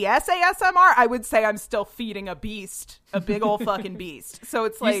BTS ASMR, I would say I'm still feeding a beast, a big old fucking beast. So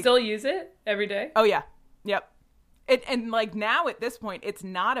it's like... You still use it every day? Oh, yeah. Yep. And like now at this point, it's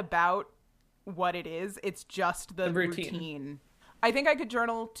not about what it is. It's just the routine. I think I could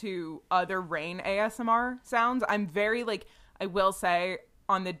journal to other rain ASMR sounds. I'm very like, I will say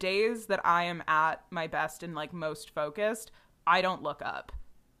on the days that I am at my best and like most focused, I don't look up.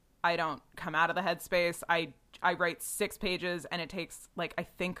 I don't come out of the headspace. I write 6 pages and it takes like, I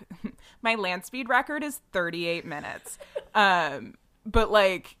think my land speed record is 38 minutes. But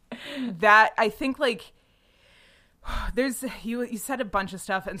like that, I think like, there's you said a bunch of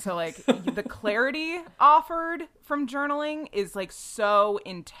stuff, and so like the clarity offered from journaling is like so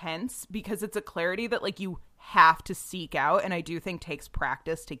intense because it's a clarity that like you have to seek out, and I do think takes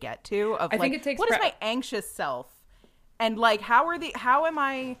practice to get to. I think it takes what is my anxious self, and like how am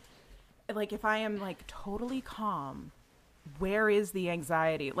I like if I am like totally calm, where is the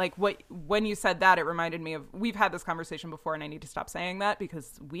anxiety? Like when you said that, it reminded me of, we've had this conversation before and I need to stop saying that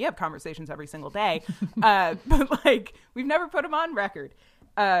because we have conversations every single day. But like we've never put them on record.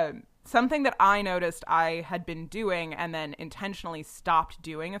 Something that I noticed I had been doing and then intentionally stopped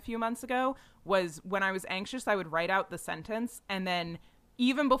doing a few months ago was when I was anxious, I would write out the sentence. And then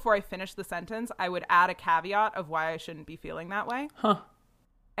even before I finished the sentence, I would add a caveat of why I shouldn't be feeling that way. Huh.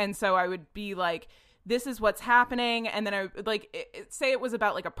 And so I would be like, this is what's happening. And then I would like, say it was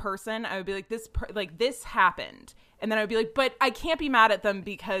about like a person. I would be like, this happened. And then I would be like, but I can't be mad at them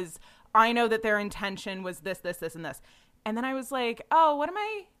because I know that their intention was this, this, this, and this. And then I was like, oh,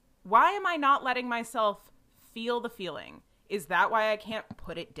 why am I not letting myself feel the feeling? Is that why I can't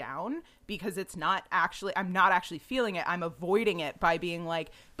put it down? Because I'm not actually feeling it. I'm avoiding it by being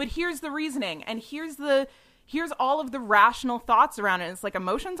like, but here's the reasoning. And here's all of the rational thoughts around it. And it's like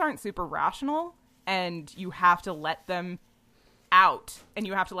emotions aren't super rational. And you have to let them out and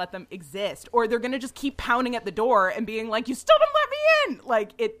you have to let them exist or they're going to just keep pounding at the door and being like, you still don't let me in.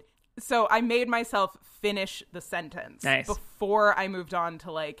 Like it. So I made myself finish the sentence before I moved on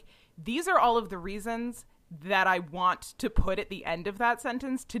to like, these are all of the reasons that I want to put at the end of that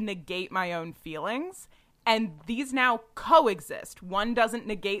sentence to negate my own feelings. And these now coexist. One doesn't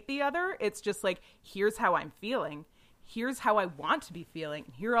negate the other. It's just like, here's how I'm feeling. Here's how I want to be feeling.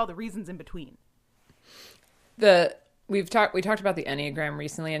 Here are all the reasons in between. We talked about the Enneagram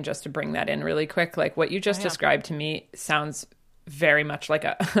recently, and just to bring that in really quick, like what you just described to me sounds very much like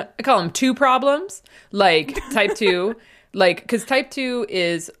I call them 2 problems, like type 2, like, because type 2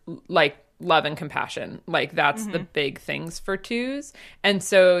 is like love and compassion, like that's the big things for 2s. And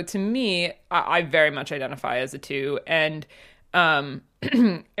so to me, I very much identify as a 2, and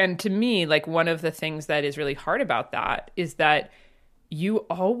and to me, like one of the things that is really hard about that is that you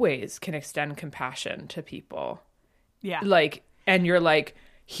always can extend compassion to people. Yeah. Like, and you're like,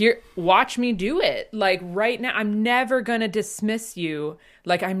 here, watch me do it. Like right now, I'm never going to dismiss you.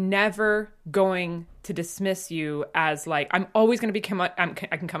 Like, I'm never going to dismiss you as like, I'm always going to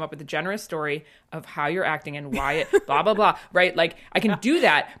I can come up with a generous story of how you're acting and why it, blah, blah, blah. Right. Like I can do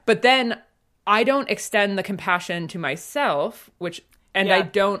that, but then I don't extend the compassion to myself, I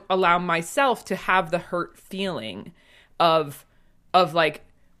don't allow myself to have the hurt feeling of like,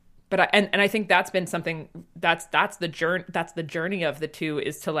 but I think that's been something that's the journey of the 2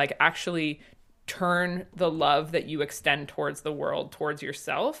 is to like actually turn the love that you extend towards the world towards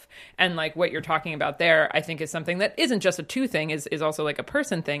yourself. And like what you're talking about there, I think is something that isn't just a 2 thing, is also like a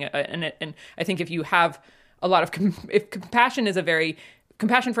person thing. And I think if you have a lot of if compassion is a very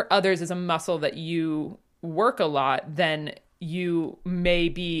compassion for others is a muscle that you work a lot, then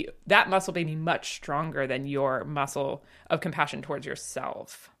that muscle may be much stronger than your muscle of compassion towards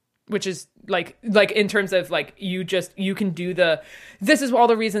yourself. Which is like in terms of like, you can do this is all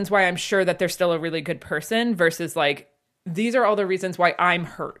the reasons why I'm sure that they're still a really good person, versus like, these are all the reasons why I'm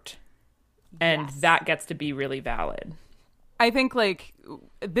hurt. And that gets to be really valid. I think like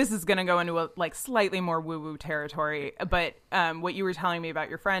this is going to go into a like slightly more woo-woo territory, but what you were telling me about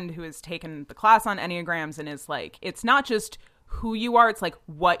your friend who has taken the class on Enneagrams and is like, it's not just who you are, it's like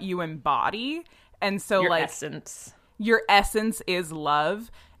what you embody. And so your essence is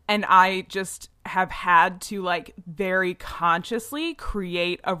love. And I just have had to like very consciously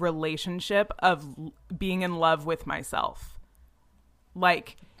create a relationship of being in love with myself.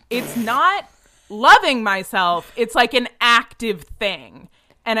 Like, it's not loving myself. It's like an active thing.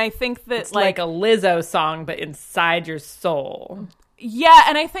 And I think that it's like a Lizzo song, but inside your soul. Yeah.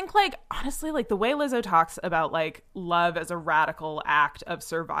 And I think like, honestly, like the way Lizzo talks about like love as a radical act of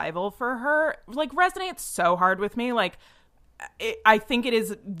survival for her, like resonates so hard with me. Like, I think it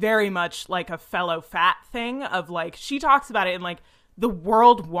is very much like a fellow fat thing of like, she talks about it in like, the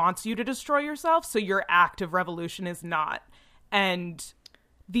world wants you to destroy yourself, so your act of revolution is not. And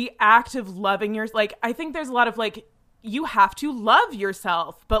the act of loving like, I think there's a lot of like, you have to love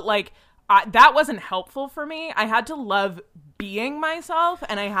yourself, but like, that wasn't helpful for me. I had to love being myself,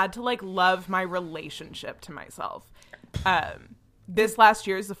 and I had to like love my relationship to myself. This last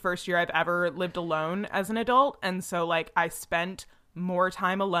year is the first year I've ever lived alone as an adult. And so like I spent more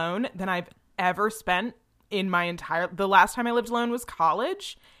time alone than I've ever spent in the last time I lived alone was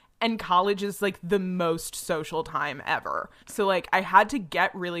college. And college is like the most social time ever. So like I had to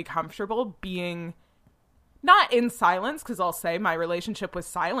get really comfortable being not in silence, because I'll say my relationship with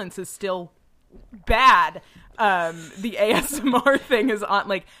silence is still bad. The ASMR thing is on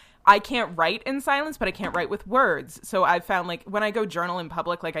like, I can't write in silence, but I can't write with words. So I've found like when I go journal in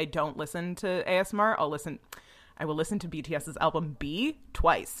public, like I don't listen to ASMR. I will listen to BTS's album B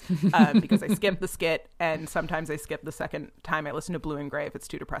twice because I skipped the skit, and sometimes I skip the second time I listen to Blue and Gray if it's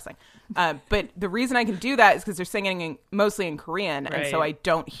too depressing. But the reason I can do that is because they're singing mostly in Korean, right. And so I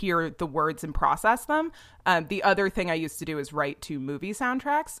don't hear the words and process them. The other thing I used to do is write to movie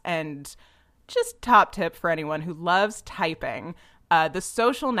soundtracks, and just top tip for anyone who loves typing. The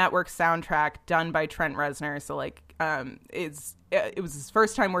Social Network soundtrack done by Trent Reznor, so like it was his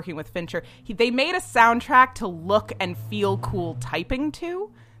first time working with Fincher. They made a soundtrack to look and feel cool typing to.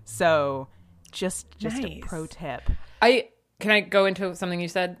 So just nice. A pro tip. Can I go into something you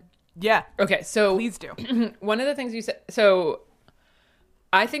said? Yeah. Okay, so please do. One of the things you said. So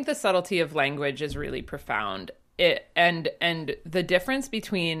I think the subtlety of language is really profound. And the difference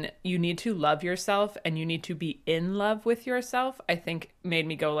between you need to love yourself and you need to be in love with yourself, I think made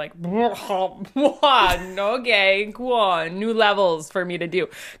me go like, okay, cool, new levels for me to do.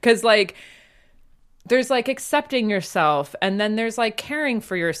 Because like, there's like accepting yourself, and then there's like caring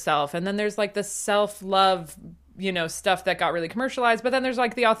for yourself, and then there's like the self-love, stuff that got really commercialized, but then there's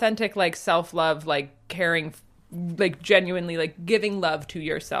like the authentic like self-love, like caring like genuinely like giving love to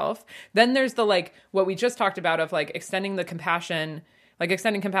yourself. Then there's the like what we just talked about of like extending compassion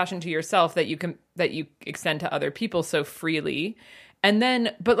to yourself that you extend to other people so freely. And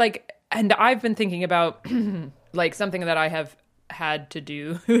then and I've been thinking about like something that I have had to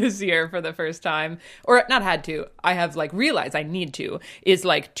do this year for the first time, or not had to, I have like realized I need to, is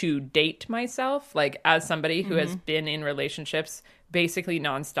like to date myself, like as somebody who has been in relationships basically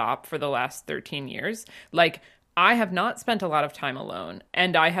nonstop for the last 13 years. Like I have not spent a lot of time alone,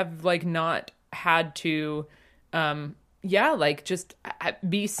 and I have like not had to, just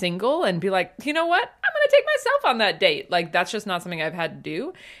be single and be like, you know what? I'm going to take myself on that date. Like, that's just not something I've had to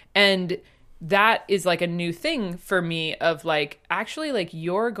do. And that is like a new thing for me of like, actually, like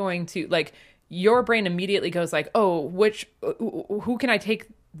you're going to like, your brain immediately goes like, oh, who can I take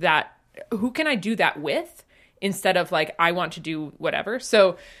that? Who can I do that with? Instead of like, I want to do whatever.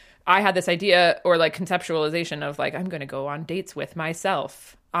 So I had this idea or like conceptualization of like, I'm going to go on dates with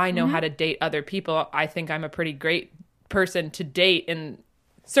myself. I know how to date other people. I think I'm a pretty great person to date in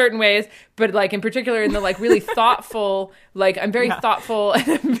certain ways, but like in particular in the like really thoughtful, like I'm very thoughtful and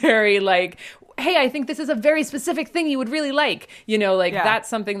I'm very like, hey, I think this is a very specific thing you would really like, that's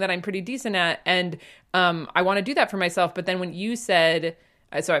something that I'm pretty decent at. And I want to do that for myself. But then when you said,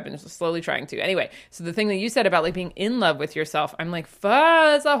 so I've been slowly trying to. Anyway, so the thing that you said about like being in love with yourself, I'm like,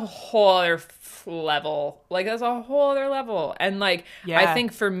 that's a whole other level. Like that's a whole other level. And like, I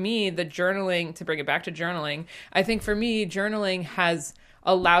think for me, the journaling, to bring it back to journaling, I think for me, journaling has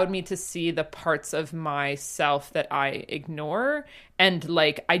allowed me to see the parts of myself that I ignore. And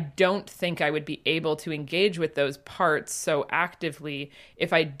like, I don't think I would be able to engage with those parts so actively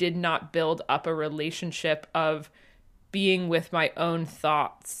if I did not build up a relationship of being with my own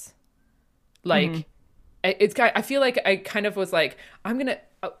thoughts. Like, I feel like I kind of was like, I'm going to,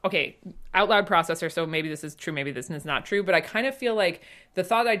 okay, out loud processor, so maybe this is true, maybe this is not true, but I kind of feel like the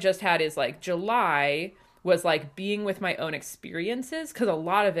thought I just had is like July was like being with my own experiences, because a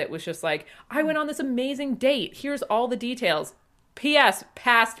lot of it was just like, I went on this amazing date, here's all the details. P.S.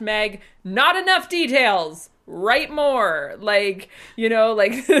 Past, Meg, not enough details, write more. Like, you know,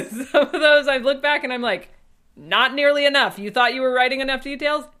 like some of those I look back and I'm like, not nearly enough. You thought you were writing enough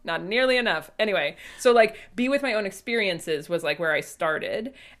details? Not nearly enough. Anyway, so like be with my own experiences was like where I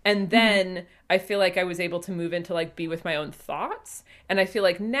started. And then I feel like I was able to move into like be with my own thoughts. And I feel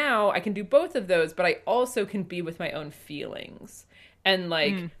like now I can do both of those, but I also can be with my own feelings. And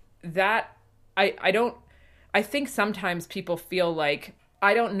like that, I think sometimes people feel like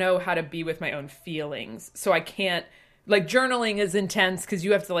I don't know how to be with my own feelings. So I can't, like journaling is intense because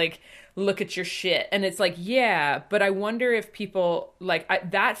you have to like look at your shit. And it's like, yeah, but I wonder if people like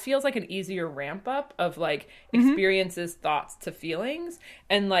that feels like an easier ramp up of like experiences, thoughts to feelings.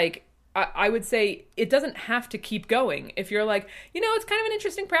 And like, I would say it doesn't have to keep going. If you're like, you know, it's kind of an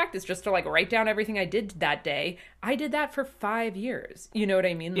interesting practice just to like write down everything I did that day. I did that for 5 years. You know what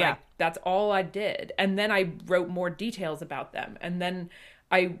I mean? Yeah. Like that's all I did. And then I wrote more details about them. And then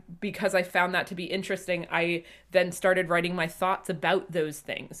because I found that to be interesting, I then started writing my thoughts about those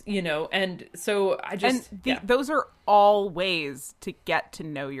things, you know? And so I just... those are all ways to get to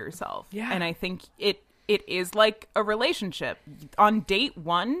know yourself. Yeah. And I think it is like a relationship. On date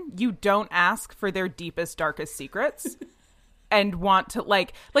 1, you don't ask for their deepest, darkest secrets. And want to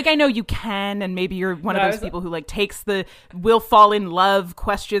like I know you can, and maybe you're one of those people who like takes the will fall in love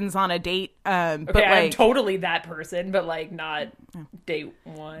questions on a date. But okay, like, I'm totally that person, but like not date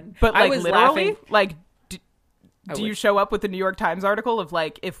 1. But like I was literally, laughing. like, do you show up with the New York Times article of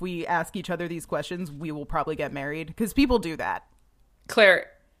like, if we ask each other these questions, we will probably get married? Because people do that. Claire,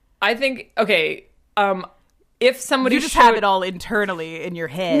 I think if somebody you just have it all internally in your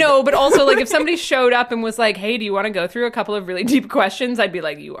head. No, but also like if somebody showed up and was like, hey, do you want to go through a couple of really deep questions? I'd be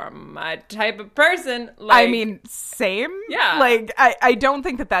like, you are my type of person. Like, I mean, same. Yeah. Like, I don't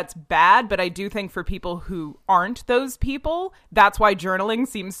think that that's bad, but I do think for people who aren't those people, that's why journaling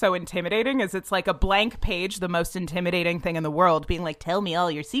seems so intimidating, is it's like a blank page, the most intimidating thing in the world, being like, tell me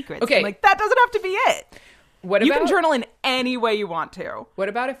all your secrets. Okay. I'm like, that doesn't have to be it. You can journal in any way you want to. What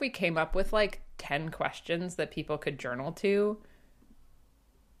about if we came up with like 10 questions that people could journal to?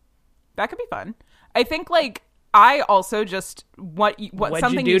 That could be fun. I think like I also just what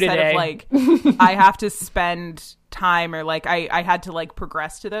something you said of like I have to spend time, or like I had to like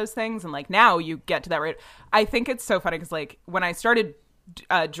progress to those things, and like now you get to that rate. I think it's so funny because like when I started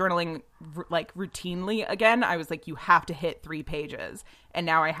journaling like routinely again, I was like, you have to hit 3 pages, and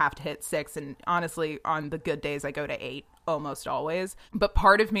now I have to hit 6, and honestly on the good days I go to 8 almost always. But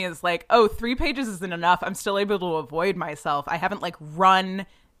part of me is like, oh, 3 pages isn't enough. I'm still able to avoid myself. I haven't like run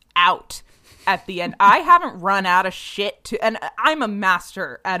out at the end. I haven't run out of shit and I'm a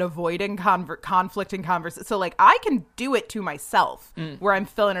master at avoiding conflicting conversations. So like I can do it to myself where I'm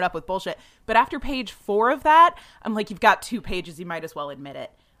filling it up with bullshit. But after page 4 of that, I'm like, you've got 2 pages. You might as well admit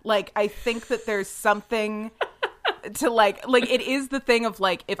it. Like, I think that there's something to like it is the thing of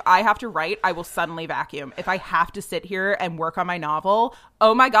like, if I have to write, I will suddenly vacuum. If I have to sit here and work on my novel,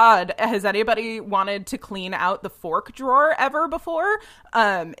 oh my God, has anybody wanted to clean out the fork drawer ever before?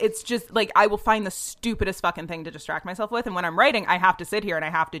 It's just like, I will find the stupidest fucking thing to distract myself with. And when I'm writing, I have to sit here and I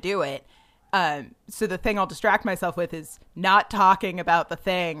have to do it. So the thing I'll distract myself with is not talking about the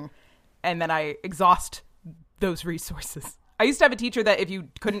thing. And then I exhaust those resources. I used to have a teacher that if you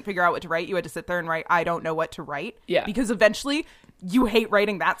couldn't figure out what to write, you had to sit there and write, I don't know what to write. Yeah. Because eventually you hate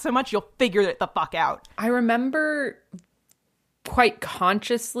writing that so much, you'll figure it the fuck out. I remember quite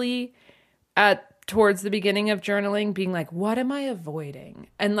consciously towards the beginning of journaling being like, what am I avoiding?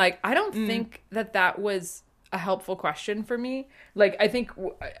 And like, I don't think that was a helpful question for me. Like, I think,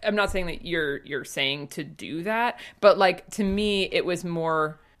 I'm not saying that you're saying to do that, but like, to me, it was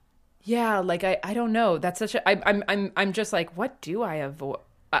more... Yeah, like I don't know. That's such a I'm just like, what do I avoid?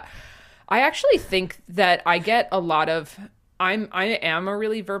 I actually think that I get a lot of I am a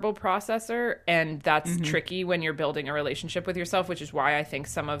really verbal processor, and that's tricky when you're building a relationship with yourself, which is why I think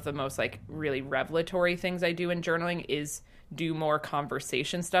some of the most like really revelatory things I do in journaling is do more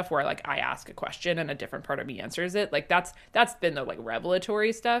conversation stuff where like I ask a question and a different part of me answers it. Like that's been the like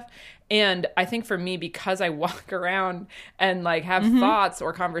revelatory stuff. And I think for me, because I walk around and like have thoughts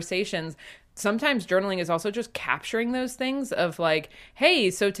or conversations, sometimes journaling is also just capturing those things of like, hey,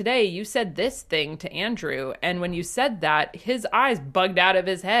 so today you said this thing to Andrew, and when you said that, his eyes bugged out of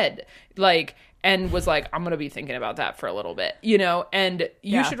his head, like, and was like, I'm going to be thinking about that for a little bit, you know, and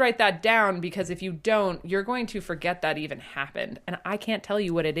you should write that down, because if you don't, you're going to forget that even happened. And I can't tell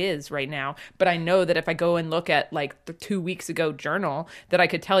you what it is right now, but I know that if I go and look at like the 2 weeks ago journal, that I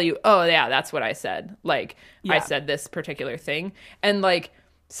could tell you, oh yeah, that's what I said. Like I said this particular thing. And like,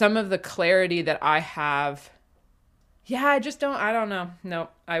 some of the clarity that I have, I don't know. No,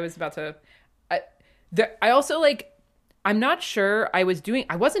 I was about to, I also like, I'm not sure I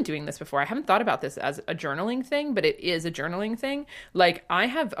wasn't doing this before. I haven't thought about this as a journaling thing, but it is a journaling thing. Like I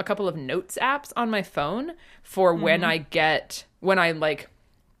have a couple of notes apps on my phone for when I like,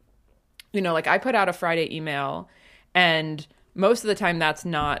 you know, like I put out a Friday email, and most of the time that's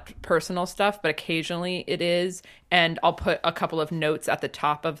not personal stuff, but occasionally it is. And I'll put a couple of notes at the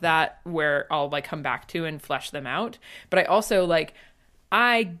top of that where I'll like come back to and flesh them out. But I also like,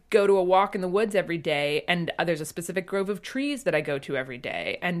 I go to a walk in the woods every day, and there's a specific grove of trees that I go to every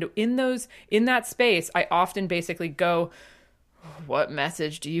day. And in that space, I often basically go, what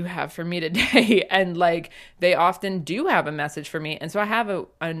message do you have for me today? And like, they often do have a message for me. And so I have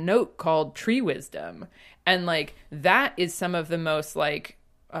a note called Tree Wisdom. And like, that is some of the most like,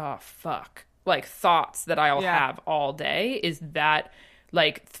 oh, fuck, like thoughts that I'll have all day, is that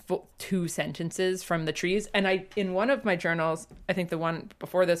like 2 sentences from the trees. And in one of my journals, I think the one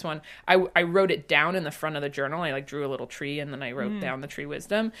before this one, I wrote it down in the front of the journal. I like drew a little tree, and then I wrote down the Tree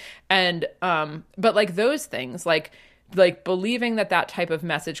Wisdom. And, but like those things, like believing that type of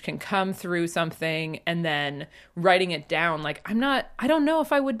message can come through something and then writing it down. Like I don't know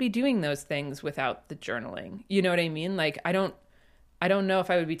if I would be doing those things without the journaling. You know what I mean? Like I don't know if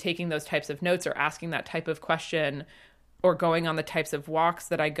I would be taking those types of notes or asking that type of question or going on the types of walks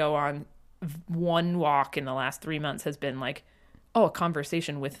that I go on. One walk in the last 3 months has been like, a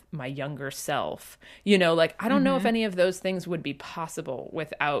conversation with my younger self. You know, like I don't know if any of those things would be possible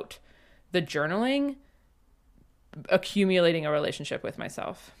without the journaling accumulating a relationship with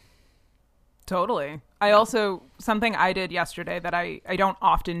myself. Totally. I also, something I did yesterday that I don't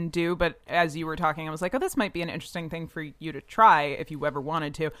often do, but as you were talking, I was like, oh, this might be an interesting thing for you to try if you ever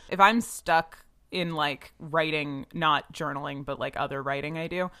wanted to. If I'm stuck in like writing, not journaling, but like other writing I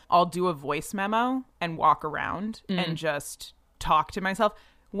do, I'll do a voice memo and walk around and just talk to myself.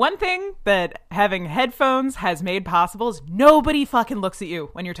 One thing that having headphones has made possible is nobody fucking looks at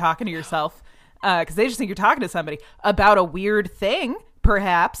you when you're talking to yourself. Because they just think you're talking to somebody about a weird thing,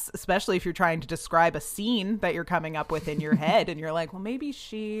 perhaps, especially if you're trying to describe a scene that you're coming up with in your head. And you're like, well, maybe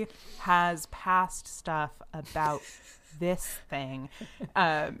she has past stuff about this thing.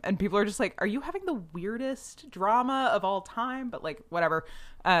 And people are just like, are you having the weirdest drama of all time? But like, whatever.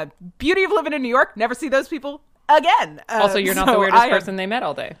 Beauty of living in New York. Never see those people again. Also, you're not the weirdest person they met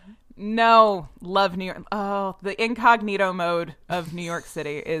all day. No. Love New York. Oh, the incognito mode of New York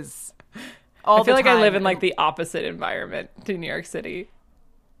City is... I feel like I live in like the opposite environment to New York City.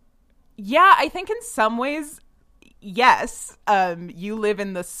 Yeah, I think in some ways, yes. You live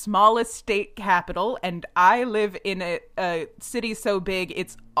in the smallest state capital, and I live in a city so big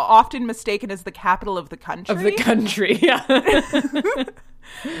it's often mistaken as the capital of the country. Of the country, yeah.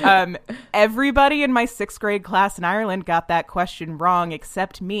 Everybody in my 6th grade class in Ireland got that question wrong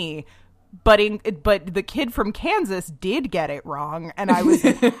except me. But the kid from Kansas did get it wrong, and I was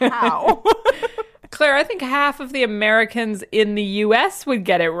like, how? Claire, I think half of the Americans in the U.S. would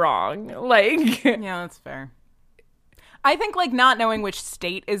get it wrong. Like, yeah, that's fair. I think like not knowing which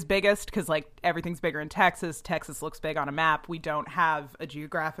state is biggest, because like everything's bigger in Texas. Texas looks big on a map. We don't have a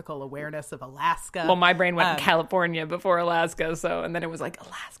geographical awareness of Alaska. Well, my brain went to California before Alaska, and then it was like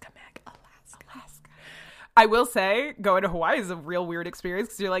Alaska, Meg, Alaska. I will say, going to Hawaii is a real weird experience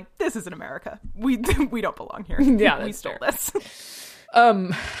because you're like, this isn't America. We don't belong here. Yeah, we stole this.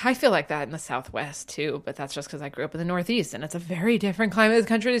 I feel like that in the Southwest too, but that's just because I grew up in the Northeast and it's a very different climate. This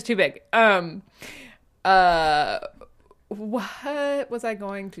country is too big. What was I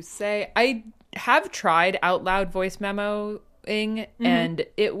going to say? I have tried out loud voice memoing, and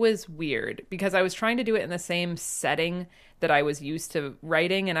it was weird because I was trying to do it in the same setting that I was used to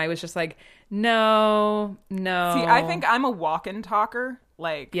writing, and I was just like, no. See, I think I'm a walk-in talker.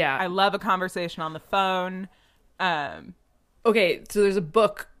 Like, yeah. I love a conversation on the phone. Okay, so there's a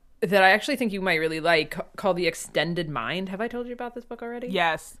book that I actually think you might really like called The Extended Mind. Have I told you about this book already?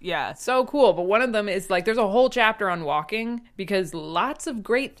 Yes. Yeah. So cool. But one of them is like, there's a whole chapter on walking because lots of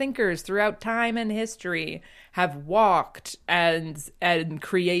great thinkers throughout time and history have walked and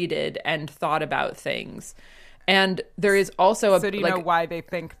created and thought about things. And there is also so do you know why they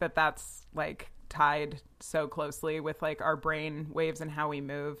think that that's like tied so closely with like our brain waves and how we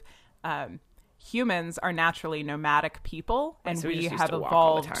move? Humans are naturally nomadic people, and so we just have used to walk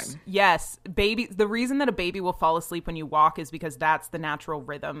evolved. all the time. Yes, the reason that a baby will fall asleep when you walk is because that's the natural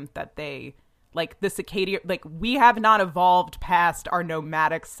rhythm that they like. The circadian, like we have not evolved past our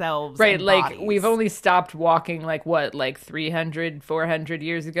nomadic selves, right? and Like bodies. we've only stopped walking like what, like 300, 400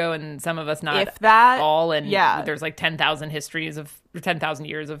 years ago, and some of us not if that all. And yeah, there's like 10,000 years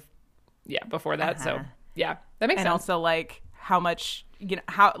of before that. So yeah, that makes and sense. also like how much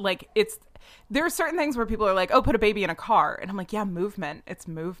how like it's. There are certain things where people are like, oh, put a baby in a car. And I'm like, yeah, movement. It's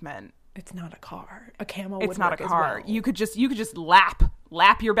movement. It's not a car. A camel It's would not a work as car. well. You could just lap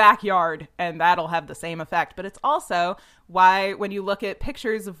your backyard and that'll have the same effect. But it's also why when you look at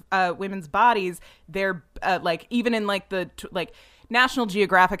pictures of women's bodies, they're like even in like the like National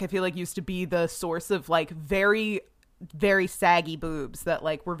Geographic, I feel like used to be the source of like very saggy boobs that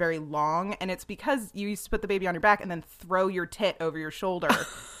like were very long. And it's because you used to put the baby on your back and then throw your tit over your shoulder.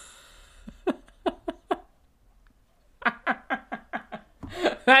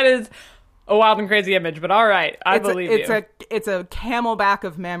 That is a wild and crazy image, but all right, I believe you. It's a camelback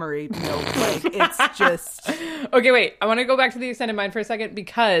of memory. No, like it's just Okay, wait. I want to go back to The Extended Mind for a second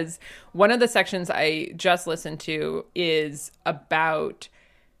because one of the sections I just listened to is about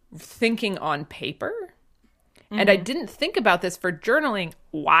thinking on paper. And I didn't think about this for journaling.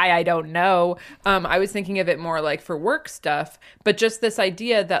 Why, I don't know. I was thinking of it more like for work stuff, but just this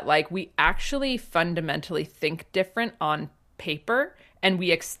idea that like we actually fundamentally think different on paper and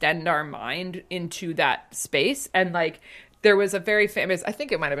we extend our mind into that space. And like there was a very famous, I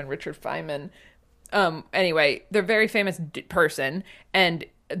think it might have been Richard Feynman. Anyway, they're a very famous person and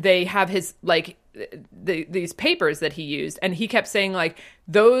they have his like these papers that he used. And he kept saying like,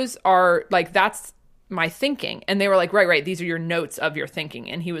 those are like, that's my thinking. And they were like, right, these are your notes of your thinking.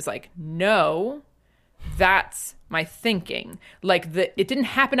 And he was like, no, that's my thinking. Like it didn't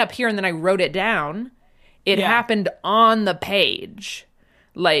happen up here and then I wrote it down. It happened on the page.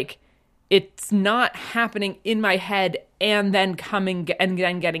 Like it's not happening in my head and then coming and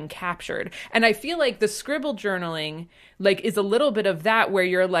then getting captured. And I feel like the scribble journaling like is a little bit of that where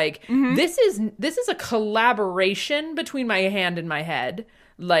you're like, this is a collaboration between my hand and my head.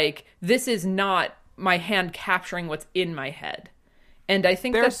 Like this is not my hand capturing what's in my head. And I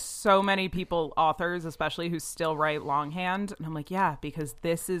think there's so many people, authors especially, who still write longhand. And I'm like, yeah, because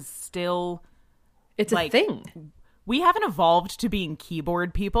this is still... It's like, a thing. We haven't evolved to being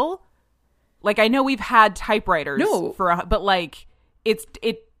keyboard people. Like, I know we've had typewriters but like,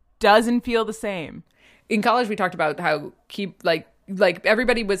 it doesn't feel the same. In college, we talked about how like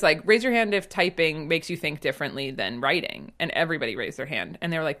everybody was like, raise your hand if typing makes you think differently than writing. And everybody raised their hand.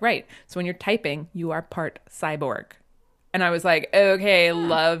 And they were like, right. So when you're typing, you are part cyborg. And I was like, okay,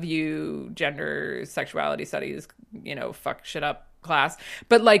 love you, gender, sexuality studies, fuck shit up class.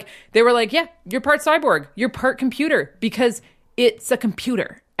 But like, they were like, yeah, you're part cyborg. You're part computer because it's a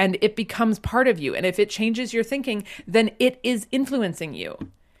computer and it becomes part of you. And if it changes your thinking, then it is influencing you.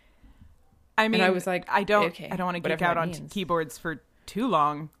 I mean, and I was like, I don't want to geek out on keyboards for too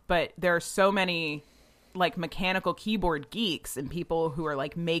long, but there are so many like mechanical keyboard geeks and people who are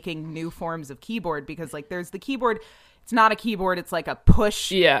like making new forms of keyboard because like there's the keyboard. It's not a keyboard. It's like a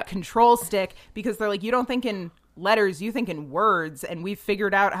push control stick because they're like, you don't think in letters, you think in words. And we've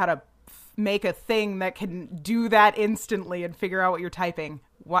figured out how to make a thing that can do that instantly and figure out what you're typing.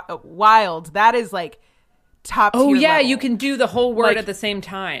 Wild. That is like top tier level. You can do the whole word at the same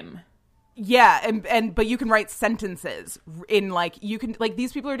time. Yeah, but you can write sentences in like you can like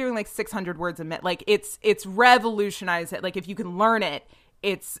these people are doing like 600 words a minute. Like it's revolutionized it. Like if you can learn it,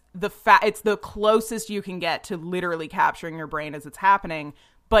 it's the closest you can get to literally capturing your brain as it's happening.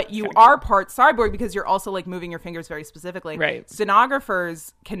 But you are part cyborg because you're also like moving your fingers very specifically. Right.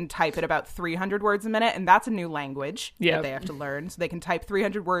 Stenographers can type at about 300 words a minute, and that's a new language that they have to learn. So they can type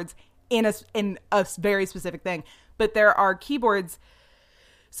 300 words in a very specific thing. But there are keyboards.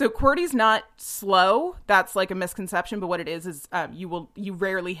 So QWERTY's not slow. That's like a misconception. But what it is you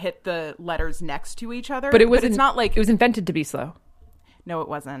rarely hit the letters next to each other. But it's not like it was invented to be slow. No, it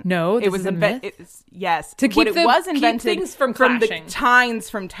wasn't. No, it was invented. Yes, to keep invented things from the tines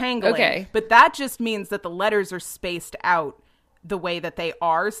from tangling. Okay, but that just means that the letters are spaced out the way that they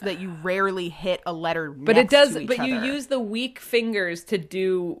are so that you rarely hit a letter but next it does to each but other. you use the weak fingers to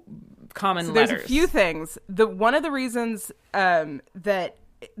do common So letters. there's a few things. One of the reasons that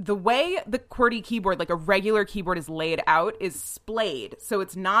the way the QWERTY keyboard, like a regular keyboard, is laid out is splayed, so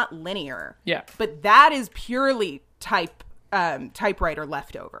it's not linear. Yeah. But that is purely typewriter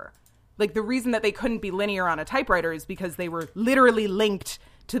leftover. Like, the reason that they couldn't be linear on a typewriter is because they were literally linked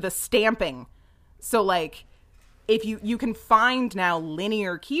to the stamping. So, like, if you can find now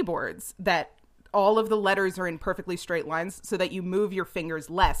linear keyboards that all of the letters are in perfectly straight lines so that you move your fingers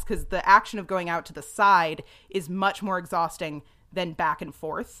less, because the action of going out to the side is much more exhausting than back and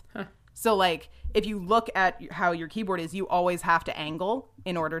forth. Huh. So, like, if you look at how your keyboard is, you always have to angle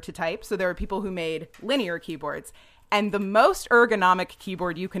in order to type. So there are people who made linear keyboards. And the most ergonomic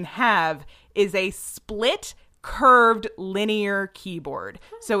keyboard you can have is a split curved linear keyboard.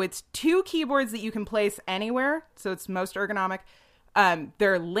 So it's two keyboards that you can place anywhere. So it's most ergonomic.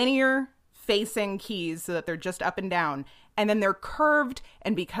 They're linear facing keys so that they're just up and down. And then they're curved.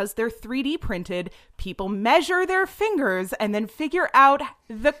 And because they're 3D printed, people measure their fingers and then figure out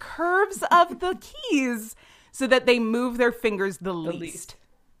the curves of the keys so that they move their fingers the least.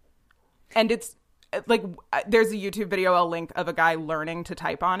 And it's like, there's a YouTube video I'll link of a guy learning to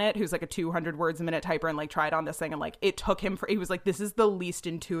type on it who's like a 200 words a minute typer and like tried on this thing. And like, it took him he was like, this is the least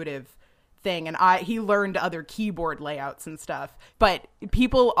intuitive thing. And he learned other keyboard layouts and stuff. But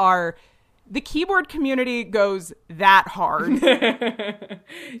the keyboard community goes that hard. I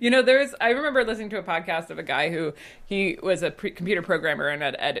remember listening to a podcast of a guy who he was a computer programmer, and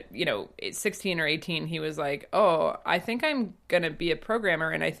at 16 or 18, he was like, oh, I think I'm going to be a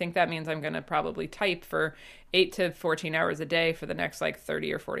programmer. And I think that means I'm going to probably type for 8 to 14 hours a day for the next like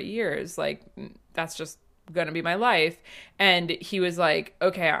 30 or 40 years. Like, that's just going to be my life. And he was like,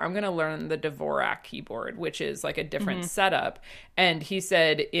 okay, I'm going to learn the Dvorak keyboard, which is like a different setup. And he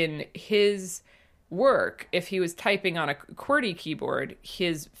said in his work, if he was typing on a QWERTY keyboard,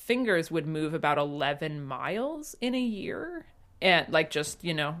 his fingers would move about 11 miles in a year, and like just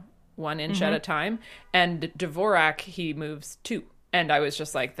 1 inch at a time. And Dvorak, he moves 2. And I was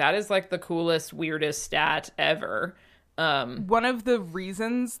just like, that is like the coolest, weirdest stat ever. One of the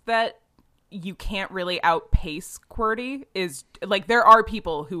reasons that you can't really outpace QWERTY is like, there are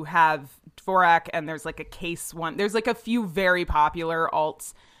people who have Dvorak, and there's like a case one. There's like a few very popular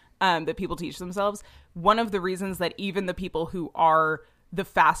alts that people teach themselves. One of the reasons that even the people who are the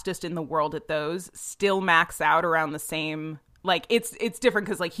fastest in the world at those still max out around the same, like, it's different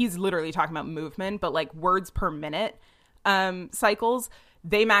because like he's literally talking about movement, but like words per minute cycles,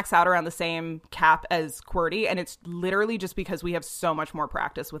 they max out around the same cap as QWERTY, and it's literally just because we have so much more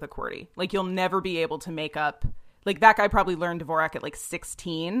practice with a QWERTY. Like, you'll never be able to make up, like, that guy probably learned Dvorak at like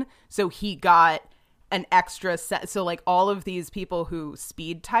 16, so he got an extra set. So like, all of these people who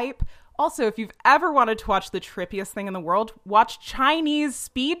speed type, also, if you've ever wanted to watch the trippiest thing in the world, watch Chinese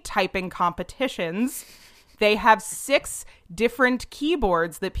speed typing competitions. They have 6 different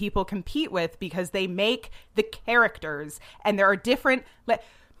keyboards that people compete with because they make the characters, and there are different.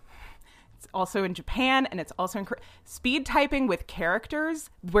 It's also in Japan, and it's also in speed typing with characters,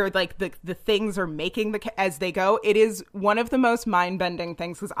 where like the things are making as they go. It is one of the most mind-bending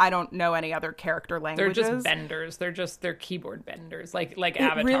things because I don't know any other character languages. They're just benders. They're keyboard benders, like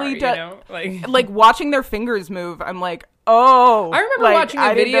Avatar. Really like watching their fingers move. I'm like, oh. I remember watching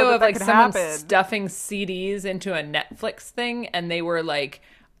a video of like someone happen. stuffing CDs into a Netflix thing, and they were like,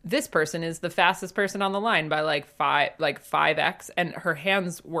 this person is the fastest person on the line by like 5x, and her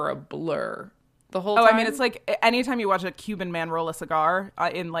hands were a blur the whole time. I mean, it's like anytime you watch a Cuban man roll a cigar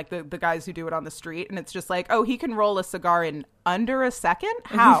in like the guys who do it on the street, and it's just like, oh, he can roll a cigar in under a second?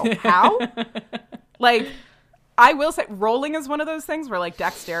 How? Like, I will say rolling is one of those things where like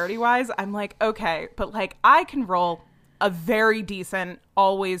dexterity wise, I'm like, okay, but like I can roll a very decent,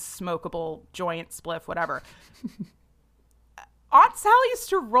 always smokable joint, spliff, whatever. Aunt Sally used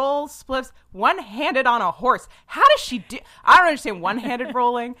to roll spliffs one-handed on a horse. How does she do? I don't understand one-handed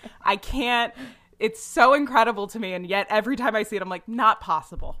rolling. I can't. It's so incredible to me, and yet every time I see it, I'm like, not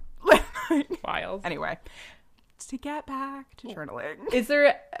possible. Wild. Anyway, to get back to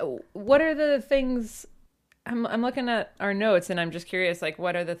journaling. What are the things, I'm looking at our notes, and I'm just curious, like,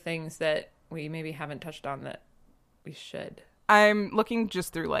 what are the things that we maybe haven't touched on that we should? I'm looking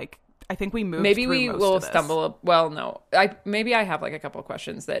just through, like, I think we moved maybe through we most will of this. stumble. Well, no, maybe I have like a couple of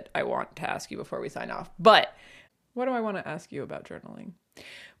questions that I want to ask you before we sign off. But what do I want to ask you about journaling?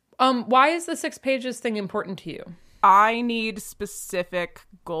 Why is the 6 pages thing important to you? I need specific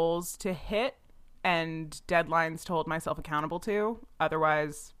goals to hit and deadlines to hold myself accountable to.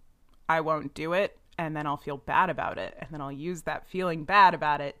 Otherwise, I won't do it. and then I'll feel bad about it. And then I'll use that feeling bad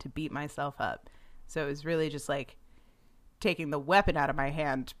about it to beat myself up. So it was really just like taking the weapon out of my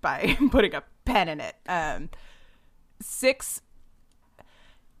hand by putting a pen in it. 6,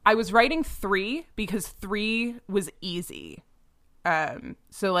 I was writing 3 because 3 was easy.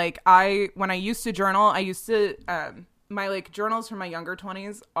 So like when I used to journal, my like journals from my younger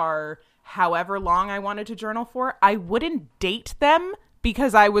 20s are however long I wanted to journal for. I wouldn't date them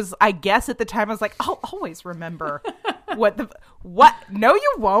because I guess at the time I was like, I'll always remember what. No,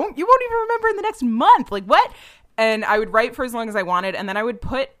 you won't. You won't even remember in the next month. Like what? And I would write for as long as I wanted. And then I would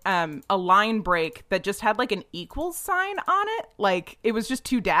put a line break that just had like an equals sign on it. Like it was just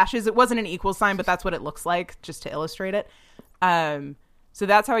 2 dashes. It wasn't an equal sign, but that's what it looks like just to illustrate it. So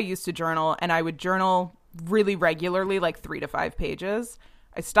that's how I used to journal. And I would journal really regularly, like 3 to 5 pages.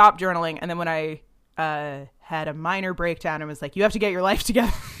 I stopped journaling. And then when I had a minor breakdown and was like, you have to get your life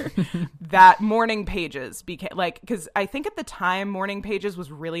together, that morning pages became like, because I think at the time morning pages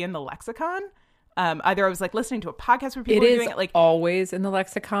was really in the lexicon. Either I was like listening to a podcast where people were doing it, like always in the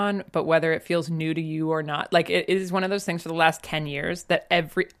lexicon, but whether it feels new to you or not, like it is one of those things for the last 10 years that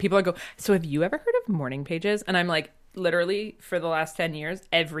people go, so have you ever heard of morning pages? And I'm like, literally for the last 10 years,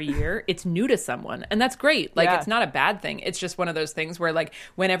 every year it's new to someone. And that's great. Like It's not a bad thing. It's just one of those things where like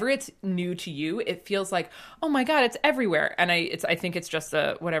whenever it's new to you, it feels like, oh my God, it's everywhere. And I think it's just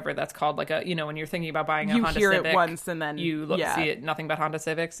a, whatever that's called, like a, when you're thinking about buying a Honda Civic. You hear it once and then you see it, nothing but Honda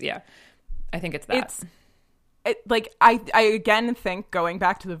Civics. Yeah. I think it's that. I again think, going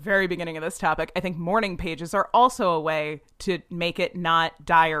back to the very beginning of this topic, I think morning pages are also a way to make it not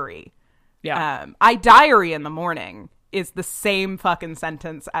diary. Yeah. I diary in the morning is the same fucking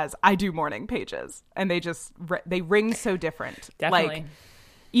sentence as I do morning pages. And they just, they ring so different. Definitely. Like,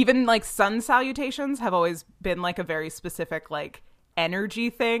 even like sun salutations have always been like a very specific like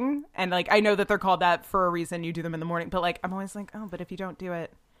energy thing. And like, I know that they're called that for a reason. You do them in the morning. But like, I'm always like, oh, but if you don't do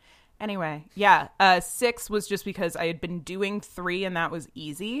it. Anyway, yeah, 6 was just because I had been doing 3 and that was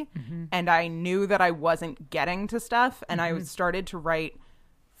easy. Mm-hmm. And I knew that I wasn't getting to stuff. And I started to write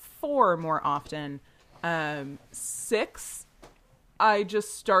 4 more often. 6, I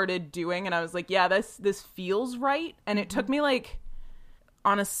just started doing and I was like, yeah, this feels right. And it took me like,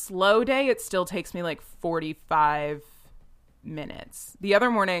 on a slow day, it still takes me like 45 minutes. The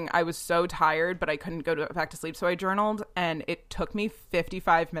other morning I was so tired, but I couldn't go back to sleep, so I journaled, and it took me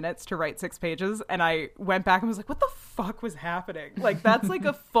 55 minutes to write 6 pages. And I went back and was like, what the fuck was happening? Like that's like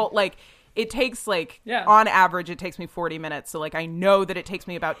a full, like it takes like on average it takes me 40 minutes, so like I know that it takes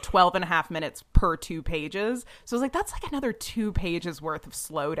me about 12 and a half minutes per 2 pages. So I was like, that's like another 2 pages worth of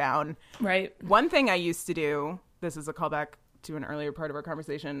slowdown. Right. One thing I used to do, this is a callback to an earlier part of our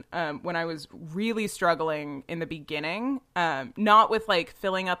conversation, when I was really struggling in the beginning, not with like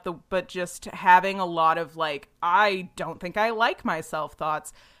filling up but just having a lot of like, I don't think I like myself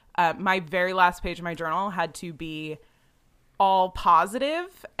thoughts. My very last page of my journal had to be all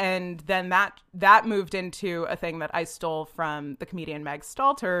positive, and then that moved into a thing that I stole from the comedian Meg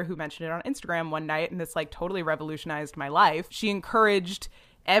Stalter, who mentioned it on Instagram one night, and this like totally revolutionized my life. She encouraged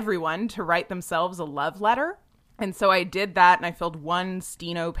everyone to write themselves a love letter. And so I did that, and I filled 1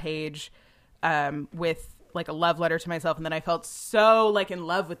 Steno page with like a love letter to myself. And then I felt so like in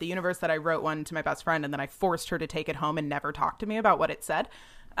love with the universe that I wrote one to my best friend, and then I forced her to take it home and never talk to me about what it said,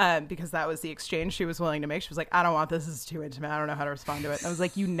 because that was the exchange she was willing to make. She was like, I don't want this. This is too intimate. I don't know how to respond to it. And I was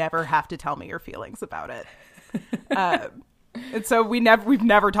like, you never have to tell me your feelings about it. And so we've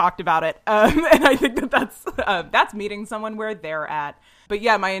never talked about it. And I think that's meeting someone where they're at. But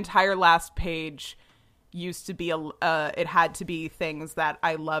yeah, my entire last page used to be it had to be things that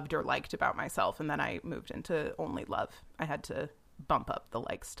I loved or liked about myself, and then I moved into only love. I had to bump up the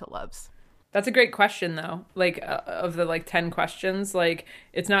likes to loves. That's a great question, though. Like of the like 10 questions, like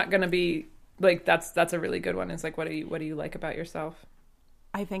it's not going to be like that's a really good one. It's like, what do you like about yourself?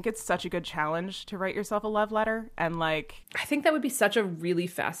 I think it's such a good challenge to write yourself a love letter. And like, I think that would be such a really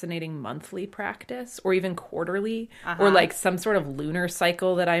fascinating monthly practice, or even quarterly, or like some sort of lunar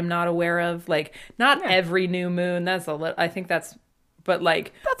cycle that I'm not aware of. Like not every new moon. I think that's, but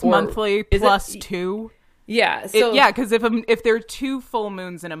like that's monthly plus 2. Yeah. So because if there are 2 full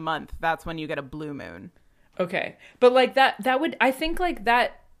moons in a month, that's when you get a blue moon. Okay. But like that would, I think like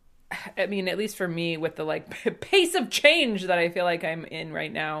that, I mean, at least for me, with the like pace of change that I feel like I'm in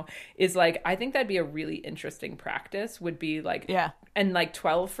right now, is like, I think that'd be a really interesting practice, would be like, and like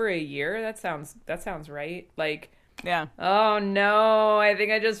 12 for a year. That sounds right. Like, yeah. Oh no, I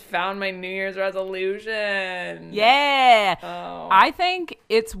think I just found my New Year's resolution. Yeah. Oh. I think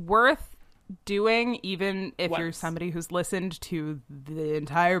it's worth doing, even if you're somebody who's listened to the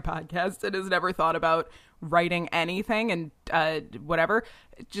entire podcast and has never thought about writing anything and whatever,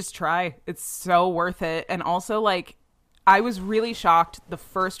 just try. It's so worth it. And also, like, I was really shocked the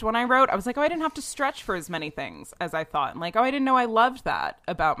first one I wrote. I was like, oh, I didn't have to stretch for as many things as I thought. And like, oh, I didn't know I loved that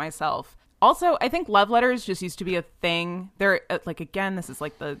about myself. Also, I think love letters just used to be a thing. They're like, again, this is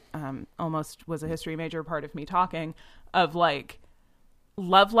like the almost was a history major part of me talking of like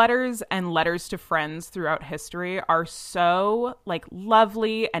love letters and letters to friends throughout history are so like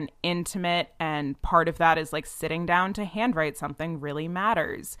lovely and intimate. And part of that is like sitting down to handwrite something really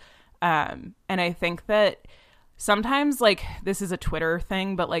matters. And I think that sometimes, like, this is a Twitter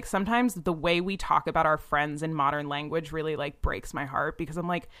thing, but like sometimes the way we talk about our friends in modern language really like breaks my heart, because I'm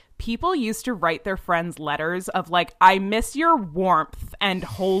like, people used to write their friends letters of like, I miss your warmth and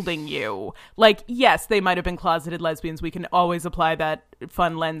holding you. Like, yes, they might have been closeted lesbians. We can always apply that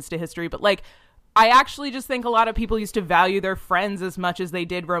fun lens to history. But like, I actually just think a lot of people used to value their friends as much as they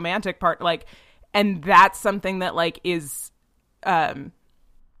did romantic part. Like, and that's something that like is,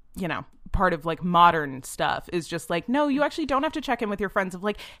 you know, part of like modern stuff is just like, no, you actually don't have to check in with your friends of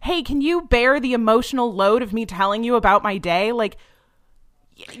like, hey, can you bear the emotional load of me telling you about my day? Like,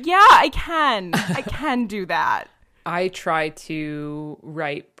 yeah, I can do that. I try to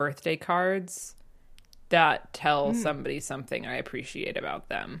write birthday cards that tell somebody something I appreciate about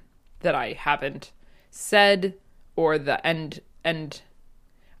them that I haven't said, or and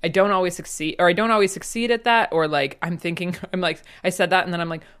I don't always succeed, or I don't always succeed at that, or like I'm like, I said that and then I'm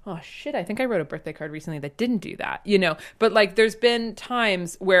like, oh shit, I think I wrote a birthday card recently that didn't do that, you know? But like there's been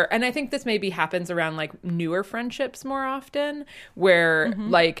times where, and I think this maybe happens around like newer friendships more often, where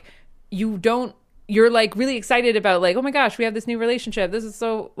like you're like really excited about like, oh my gosh, we have this new relationship. This is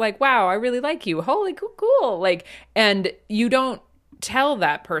so like, wow, I really like you. Holy cool. Like, and you don't tell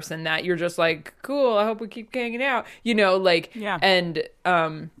that person that. You're just like, cool, I hope we keep hanging out, you know, like, yeah. And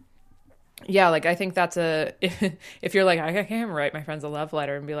yeah, like I think that's if you're like, I can't write my friends a love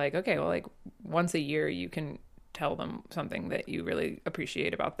letter and be like, okay, well, like once a year you can tell them something that you really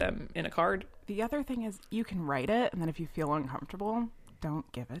appreciate about them in a card. The other thing is you can write it, and then if you feel uncomfortable,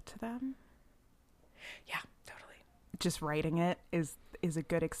 don't give it to them. Yeah, totally. Just writing it is a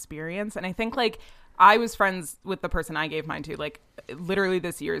good experience. And I think like I was friends with the person I gave mine to, like literally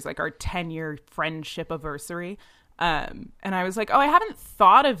this year is like our 10-year friendship anniversary. And I was like, oh, I haven't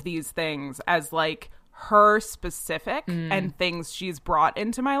thought of these things as like her specific and things she's brought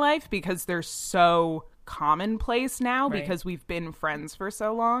into my life, because they're so commonplace now, right, because we've been friends for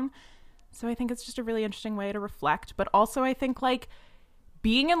so long. So I think it's just a really interesting way to reflect. But also I think like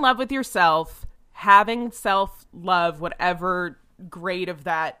being in love with yourself, having self-love, whatever grade of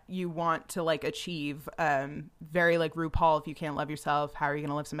that you want to like achieve, very like RuPaul, if you can't love yourself, how are you going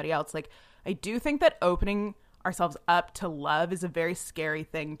to love somebody else? Like, I do think that opening ourselves up to love is a very scary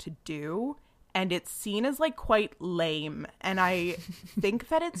thing to do, and it's seen as like quite lame, and I think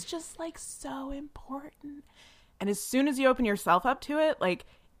that it's just like so important. And as soon as you open yourself up to it, like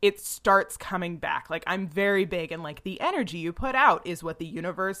it starts coming back. Like I'm very big in like the energy you put out is what the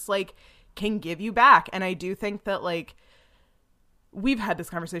universe like can give you back. And I do think that like we've had this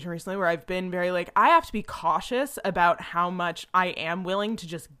conversation recently where I've been very like, I have to be cautious about how much I am willing to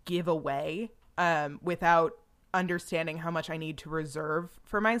just give away without understanding how much I need to reserve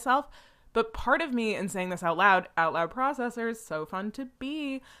for myself. But part of me, in saying this out loud processors, so fun to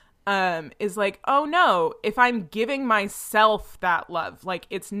be, is like, oh no, if I'm giving myself that love, like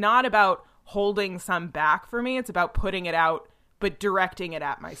it's not about holding some back for me, it's about putting it out, but directing it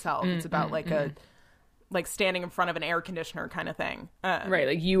at myself. It's about like standing in front of an air conditioner kind of thing. Right.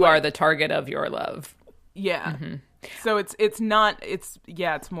 Like you are the target of your love. Yeah. Mm-hmm. So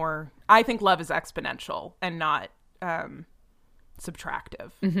it's more, I think love is exponential and not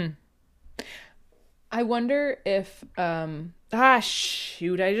subtractive. Mm-hmm. I wonder if, I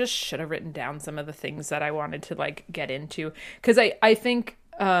just should have written down some of the things that I wanted to like get into. Cause I think,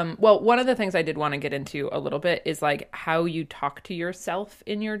 one of the things I did want to get into a little bit is like how you talk to yourself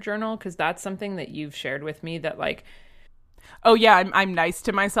in your journal. Cause that's something that you've shared with me that like, oh yeah, I'm nice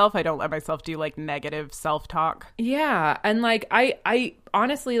to myself. I don't let myself do like negative self-talk. Yeah. And like, I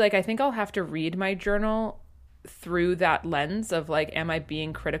honestly, like, I think I'll have to read my journal through that lens of like, am I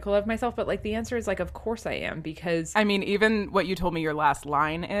being critical of myself? But like the answer is like, of course I am, because I mean, even what you told me your last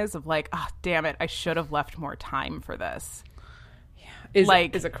line is of like, oh, damn it, I should have left more time for this. Is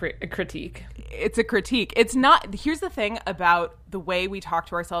a critique. It's a critique. It's not. Here's the thing about the way we talk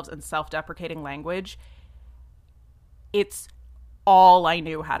to ourselves in self-deprecating language. It's all I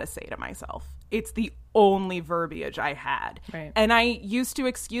knew how to say to myself. it's the only verbiage I had. Right. And I used to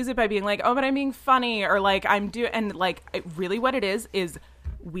excuse it by being like, oh, but I'm being funny, or like and like really what it is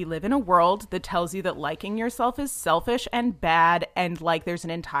we live in a world that tells you that liking yourself is selfish and bad. And like there's an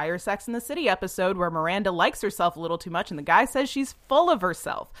entire Sex and the City episode where Miranda likes herself a little too much and the guy says she's full of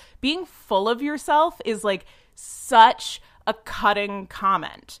herself. Being full of yourself is like such a cutting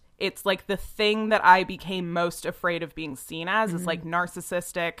comment. It's like the thing that I became most afraid of being seen as is like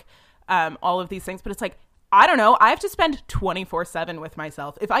narcissistic, all of these things. But it's like, I don't know. I have to spend 24/7 with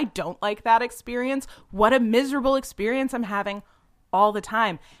myself. If I don't like that experience, what a miserable experience I'm having all the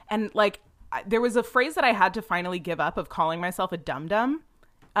time. And like, there was a phrase that I had to finally give up of calling myself a dum-dum.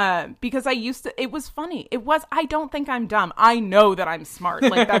 Because I used to, it was funny. I don't think I'm dumb. I know that I'm smart.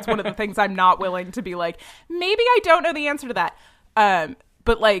 Like that's one of the things I'm not willing to be like, maybe I don't know the answer to that.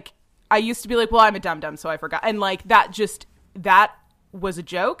 But like, I used to be like, well, I'm a dum-dum, so I forgot. And like that was a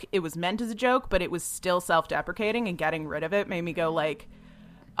joke. It was meant as a joke, but it was still self-deprecating, and getting rid of it made me go like,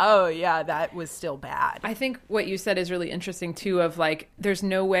 oh yeah, that was still bad. I think what you said is really interesting too, of like, there's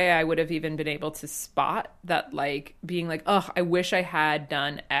no way I would have even been able to spot that, like being like, oh, I wish I had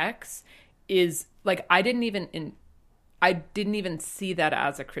done X is like, I didn't even see that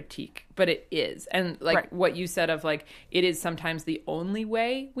as a critique, but it is. And like right. What you said of like, it is sometimes the only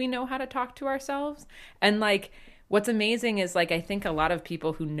way we know how to talk to ourselves. And like, what's amazing is like, I think a lot of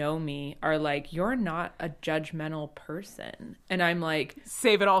people who know me are like, you're not a judgmental person. And I'm like,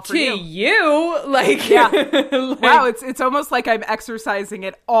 save it all for you. Like, yeah. Like, wow. It's almost like I'm exercising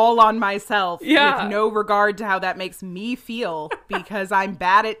it all on myself with no regard to how that makes me feel, because I'm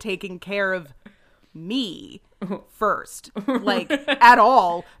bad at taking care of me first, like at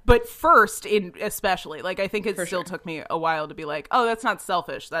all, but first in especially, like I think it still took me a while to be like, oh, that's not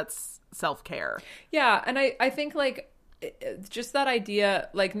selfish, that's self-care. Yeah. And I think like just that idea,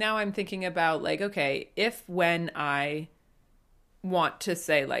 like now I'm thinking about like, okay, if when I want to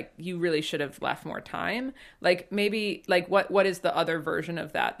say like, you really should have left more time, like maybe like what is the other version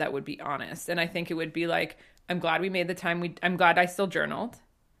of that would be honest? And I think it would be like, I'm glad we made the time. I'm glad I still journaled.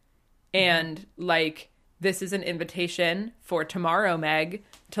 And like, this is an invitation for tomorrow, Meg,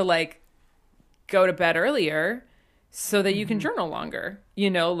 to like go to bed earlier so that you can journal longer. You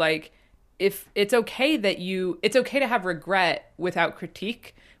know, like if it's okay it's okay to have regret without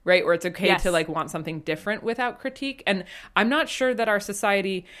critique, right? Or it's okay to like want something different without critique. And I'm not sure that our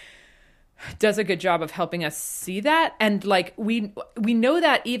society does a good job of helping us see that. And like, we know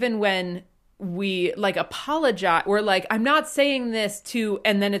that even when we like apologize, we're like, I'm not saying this to,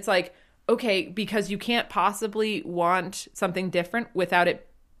 and then it's like, okay, because you can't possibly want something different without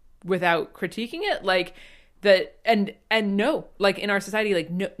critiquing it, like that, and no, like in our society, like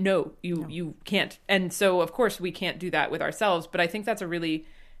no, you can't, and so of course we can't do that with ourselves. But I think that's a really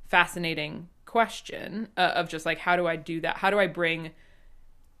fascinating question of just like, how do I do that? How do I bring?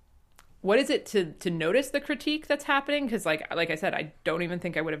 What is it to notice the critique that's happening? Because like I said, I don't even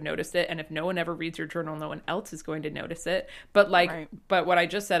think I would have noticed it. And if no one ever reads your journal, no one else is going to notice it. But like, right. But what I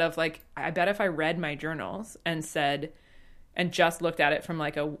just said of like, I bet if I read my journals and said, and just looked at it from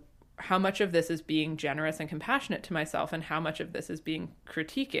like how much of this is being generous and compassionate to myself and how much of this is being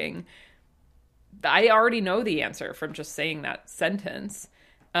critiquing, I already know the answer from just saying that sentence.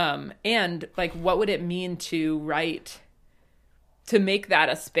 And like, what would it mean to write, to make that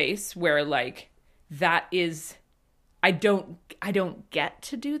a space where like that is, I don't get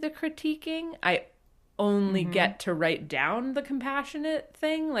to do the critiquing. I only get to write down the compassionate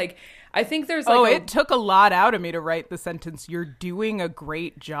thing. Like, I think there's like it took a lot out of me to write the sentence, "You're doing a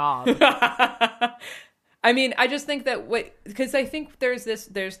great job." I mean, I just think that because I think there's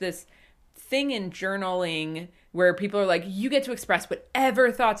this thing in journaling where people are like, you get to express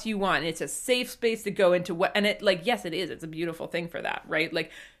whatever thoughts you want. And it's a safe space to go into and it like, yes, it is. It's a beautiful thing for that, right?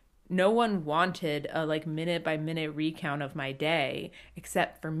 Like, no one wanted a like minute by minute recount of my day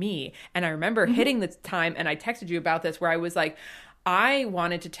except for me. And I remember hitting this time, and I texted you about this, where I was like, I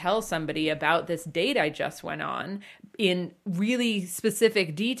wanted to tell somebody about this date I just went on in really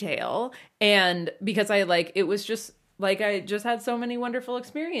specific detail. And because it was just like, I just had so many wonderful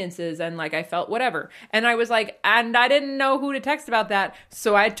experiences, and like, I felt whatever. And I was like, and I didn't know who to text about that.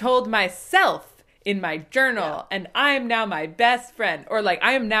 So I told myself in my journal, and I am now my best friend, or like,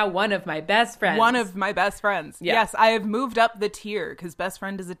 I am now one of my best friends. One of my best friends. Yeah. Yes, I have moved up the tier, because best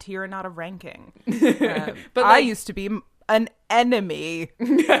friend is a tier and not a ranking. But like, I used to be an enemy.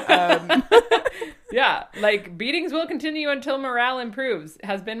 Yeah, like, beatings will continue until morale improves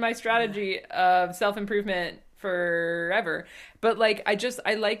has been my strategy of self-improvement forever. But like,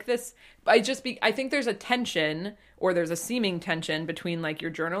 I like this. I think there's a tension, or there's a seeming tension between like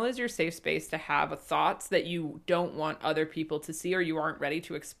your journal is your safe space to have thoughts that you don't want other people to see or you aren't ready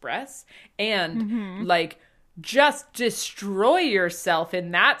to express. And like, just destroy yourself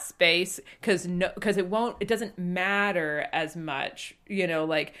in that space because it doesn't matter as much, you know,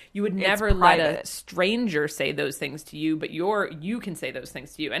 like you would never let a stranger say those things to you, but you can say those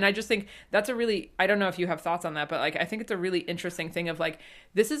things to you. And I just think that's I don't know if you have thoughts on that, but like I think it's a really interesting thing of like,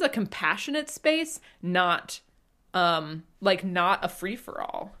 this is a compassionate space, not not a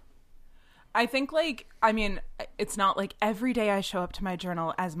free-for-all. I think, like, I mean, it's not like every day I show up to my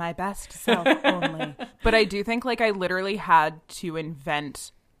journal as my best self only. But I do think, like, I literally had to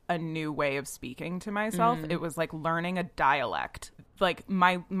invent a new way of speaking to myself. It was like learning a dialect. Like,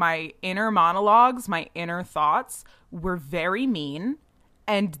 my inner monologues, my inner thoughts were very mean.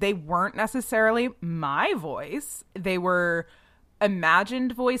 And they weren't necessarily my voice. They were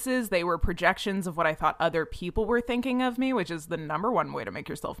imagined voices. They were projections of what I thought other people were thinking of me, which is the number one way to make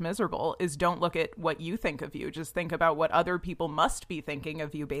yourself miserable, is don't look at what you think of you. Just think about what other people must be thinking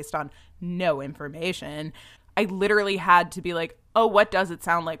of you based on no information. I literally had to be like, oh, what does it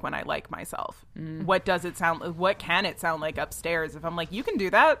sound like when I like myself? What can it sound like upstairs? If I'm like, you can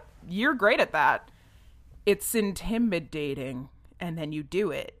do that, you're great at that. It's intimidating, and then you do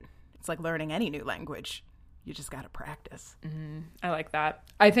it. It's like learning any new language. You just got to practice. I like that.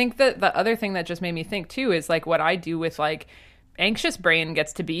 I think that the other thing that just made me think too is like what I do with like anxious brain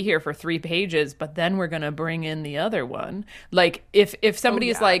gets to be here for 3 pages, but then we're going to bring in the other one. Like if somebody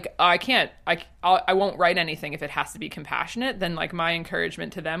is like, oh, I won't write anything if it has to be compassionate, then like my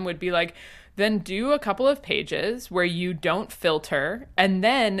encouragement to them would be like, then do a couple of pages where you don't filter, and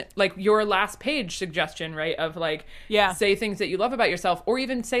then like your last page suggestion, right, of like, say things that you love about yourself, or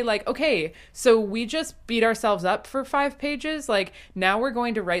even say like, okay, so we just beat ourselves up for 5 pages, like now we're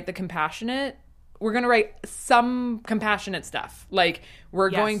going to write we're going to write some compassionate stuff. Like we're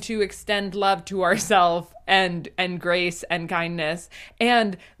going to extend love to ourselves and grace and kindness.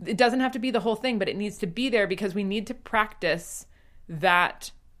 And it doesn't have to be the whole thing, but it needs to be there because we need to practice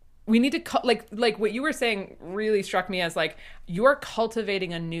that. We need to like what you were saying really struck me as like you're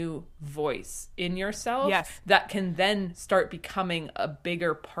cultivating a new voice in yourself that can then start becoming a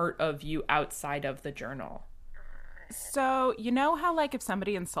bigger part of you outside of the journal. So, you know how, like, if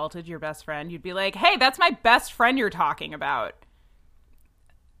somebody insulted your best friend, you'd be like, hey, that's my best friend you're talking about.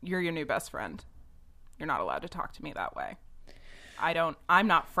 You're your new best friend. You're not allowed to talk to me that way. I'm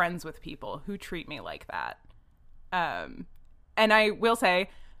not friends with people who treat me like that. And I will say,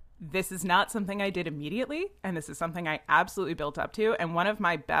 this is not something I did immediately, and this is something I absolutely built up to. And one of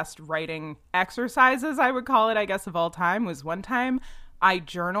my best writing exercises, I would call it, I guess, of all time, was one time I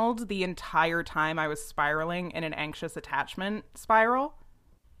journaled the entire time I was spiraling in an anxious attachment spiral.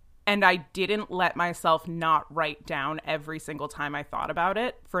 And I didn't let myself not write down every single time I thought about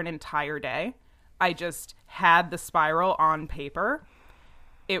it for an entire day. I just had the spiral on paper.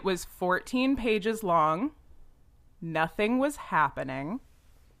 It was 14 pages long. Nothing was happening.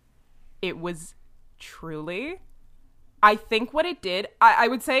 It was truly, I think what it did, I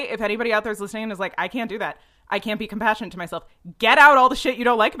would say if anybody out there is listening and is like, I can't do that, I can't be compassionate to myself, get out all the shit you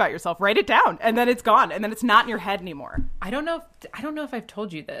don't like about yourself, write it down, and then it's gone, and then it's not in your head anymore. I don't know if I've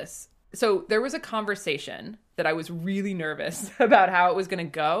told you this. So there was a conversation that I was really nervous about how it was going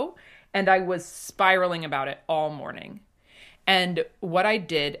to go, and I was spiraling about it all morning. And what I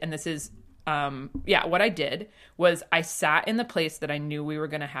did, and this is what I did was I sat in the place that I knew we were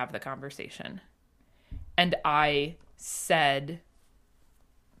going to have the conversation. And I said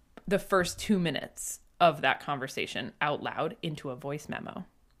the first 2 minutes of that conversation out loud into a voice memo.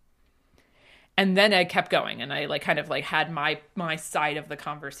 And then I kept going, and I like kind of like had my side of the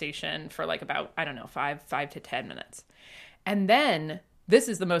conversation for like about, I don't know, 5 to 10 minutes. And then this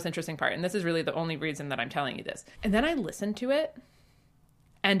is the most interesting part. And this is really the only reason that I'm telling you this. And then I listened to it.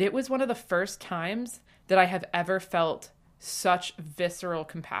 And it was one of the first times that I have ever felt such visceral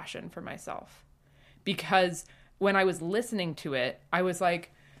compassion for myself. Because when I was listening to it, I was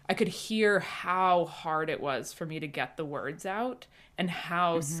like, I could hear how hard it was for me to get the words out and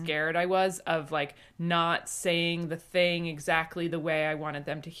how scared I was of like not saying the thing exactly the way I wanted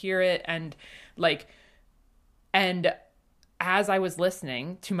them to hear it. And as I was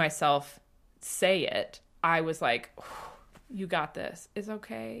listening to myself say it, I was like, you got this. It's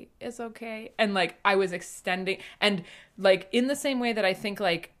okay. It's okay. And like I was extending, and like in the same way that I think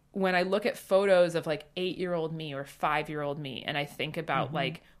like when I look at photos of like 8-year-old me or 5-year-old me, and I think about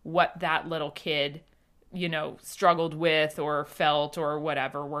like what that little kid you know, struggled with or felt or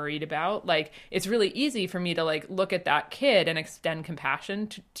whatever, worried about. Like, it's really easy for me to like look at that kid and extend compassion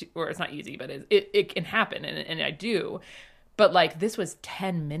to or it's not easy, but it can happen, and I do. But like, this was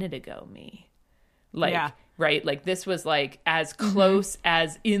 10 minutes ago me. Like, yeah. Right? Like, this was like as close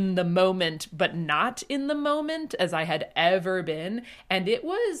as in the moment, but not in the moment as I had ever been. And it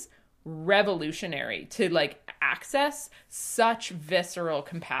was revolutionary to like access such visceral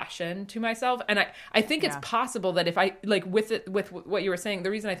compassion to myself. And I think it's possible that if I like with what you were saying,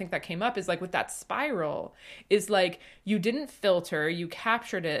 the reason I think that came up is like with that spiral is like you didn't filter, you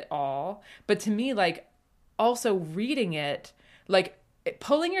captured it all. But to me, like also reading it, like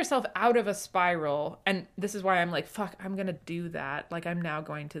pulling yourself out of a spiral, and this is why I'm like, fuck, I'm gonna do that. Like, I'm now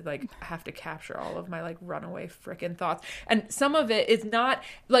going to like have to capture all of my like runaway freaking thoughts. And some of it is not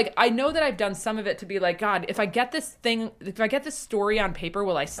like, I know that I've done some of it to be like, God, if I get this story on paper,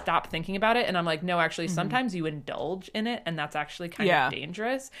 will I stop thinking about it? And I'm like, no, actually, sometimes you indulge in it, and that's actually kind of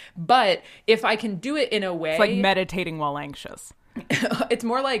dangerous. But if I can do it in a way, it's like meditating while anxious. It's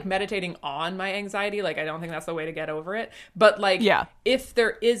more like meditating on my anxiety. Like, I don't think that's the way to get over it. But like, if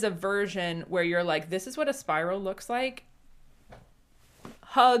there is a version where you're like, this is what a spiral looks like,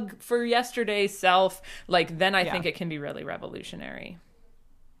 hug for yesterday's self, like, then I think it can be really revolutionary.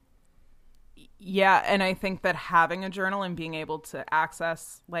 Yeah, and I think that having a journal and being able to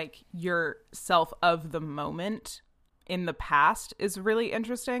access like your self of the moment in the past is really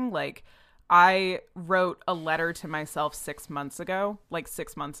interesting. Like, I wrote a letter to myself 6 months ago, like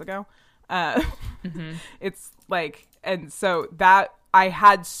 6 months ago. It's like, and so that I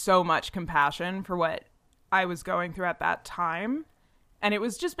had so much compassion for what I was going through at that time. And it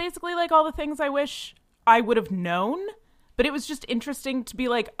was just basically like all the things I wish I would have known. But it was just interesting to be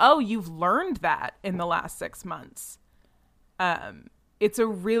like, oh, you've learned that in the last 6 months. It's a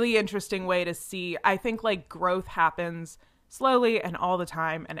really interesting way to see. I think like growth happens slowly and all the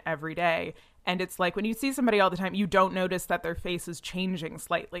time and every day. And it's like when you see somebody all the time, you don't notice that their face is changing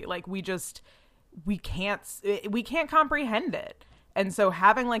slightly. Like we can't comprehend it. And so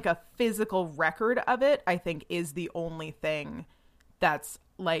having like a physical record of it, I think is the only thing that's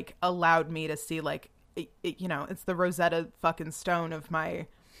like allowed me to see like, you know, it's the Rosetta fucking Stone of my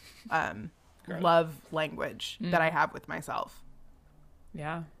love language that I have with myself.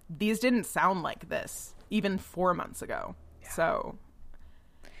 Yeah. These didn't sound like this even 4 months ago. So,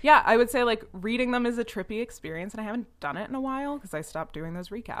 yeah, I would say like reading them is a trippy experience, and I haven't done it in a while because I stopped doing those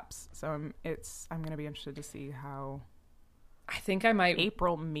recaps. So I'm going to be interested to see how. I think I might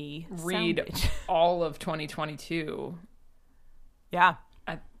April me read all of 2022. Yeah.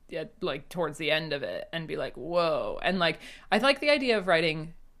 Like towards the end of it and be like, whoa. And like, I like the idea of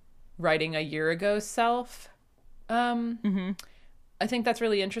writing a year ago self. I think that's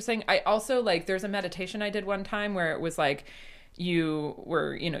really interesting. I also like, there's a meditation I did one time where it was like, you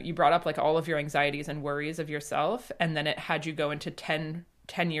brought up like all of your anxieties and worries of yourself. And then it had you go into 10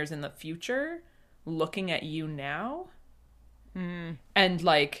 years in the future, looking at you now. And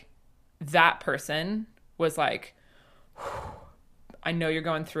like that person was like, I know you're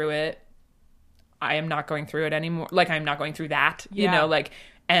going through it. I am not going through it anymore. Like, I'm not going through that, you know, like,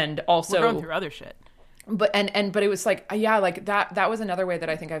 and also we're going through other shit. But but it was like, yeah, like that was another way that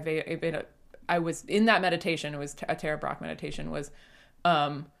I think I was in that meditation. It was a Tara Brach meditation, was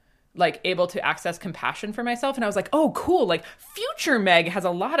like able to access compassion for myself. And I was like, oh, cool. Like future Meg has a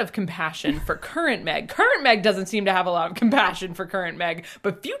lot of compassion for current Meg. Current Meg doesn't seem to have a lot of compassion for current Meg,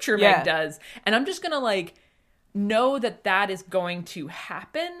 but future Meg does. And I'm just going to like know that is going to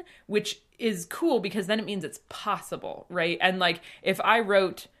happen, which is cool because then it means it's possible. Right. And like, if I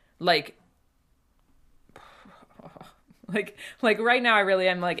wrote like right now, I really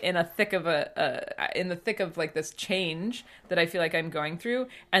am like in the thick of like this change that I feel like I'm going through.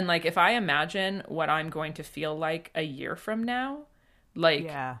 And like, if I imagine what I'm going to feel like a year from now, like,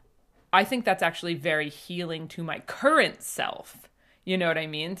 I think that's actually very healing to my current self. You know what I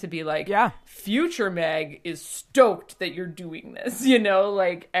mean? To be like, future Meg is stoked that you're doing this, you know,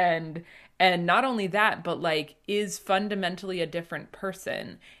 like, and not only that, but like is fundamentally a different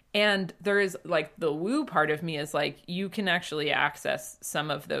person. And there is like the woo part of me is like, you can actually access some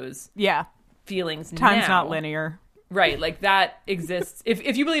of those feelings. Time's not linear. Right. Like that exists.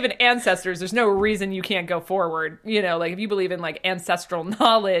 If you believe in ancestors, there's no reason you can't go forward. You know, like if you believe in like ancestral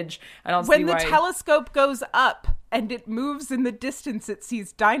knowledge, I don't see why. When the telescope goes up and it moves in the distance, it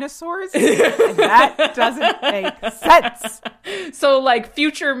sees dinosaurs. And that doesn't make sense. So like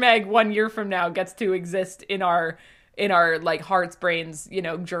future Meg 1 year from now gets to exist in our like hearts, brains, you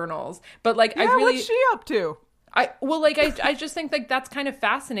know, journals. But like, I really, what's she up to? I just think like that's kind of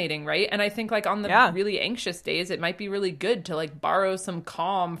fascinating, right? And I think like on the really anxious days, it might be really good to like borrow some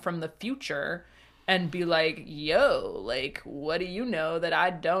calm from the future and be like, yo, like, what do you know that I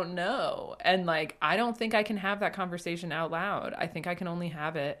don't know? And like, I don't think I can have that conversation out loud. I think I can only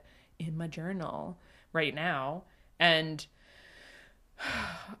have it in my journal right now. And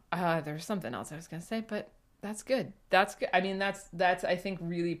there's something else I was going to say, but that's good. That's good. I mean, that's, I think,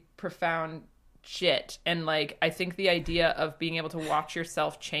 really profound shit. And like, I think the idea of being able to watch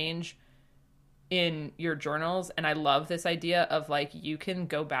yourself change in your journals, and I love this idea of like, you can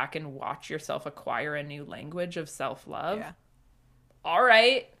go back and watch yourself acquire a new language of self-love. Yeah. All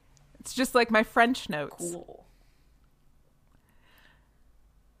right. It's just like my French notes. Cool.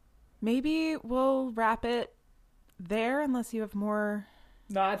 Maybe we'll wrap it there unless you have more.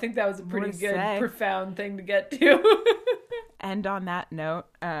 No, I think that was a pretty good, profound thing to get to. And on that note,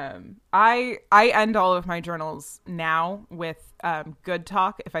 I end all of my journals now with good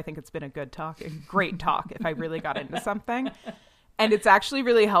talk if I think it's been a good talk, and great talk if I really got into something. And it's actually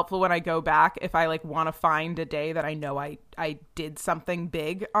really helpful when I go back if I like want to find a day that I know I did something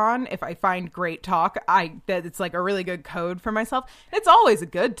big on. If I find great talk, that it's like a really good code for myself. It's always a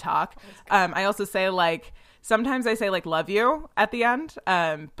good talk. I also say like sometimes I say like love you at the end,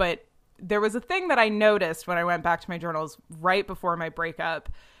 but there was a thing that I noticed when I went back to my journals right before my breakup,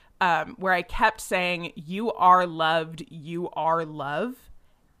 where I kept saying, you are loved, you are love.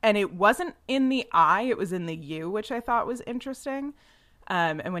 And it wasn't in the I, it was in the you, which I thought was interesting.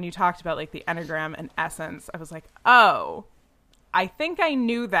 And when you talked about like the Enneagram and essence, I was like, oh, I think I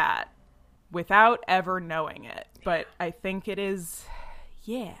knew that without ever knowing it. But I think it is,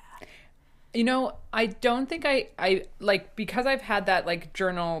 yeah. You know, I don't think I like, because I've had that like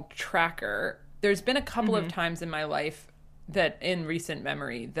journal tracker, there's been a couple of times in my life that in recent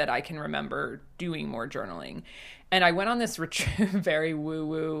memory that I can remember doing more journaling. And I went on this very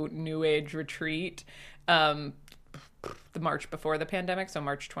woo-woo new age retreat, the March before the pandemic, so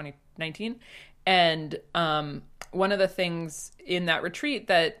March 2019. And one of the things in that retreat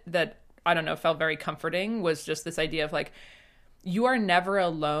that I don't know, felt very comforting was just this idea of like, you are never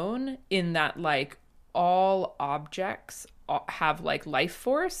alone in that, like, all objects have like life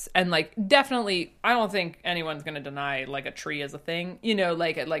force. And like, definitely, I don't think anyone's going to deny like a tree is a thing, you know,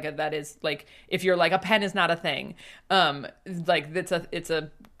 that is like, if you're like, a pen is not a thing, like it's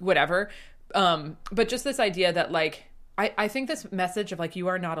a whatever. But just this idea that like, I think this message of like, you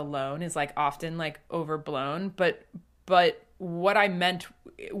are not alone is like often like overblown, but what I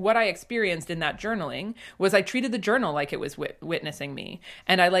experienced in that journaling was I treated the journal like it was witnessing me.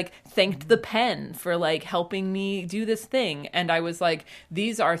 And I like thanked the pen for like helping me do this thing. And I was like,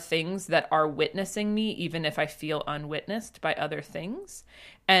 these are things that are witnessing me, even if I feel unwitnessed by other things.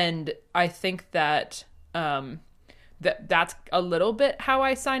 And I think that, that's a little bit how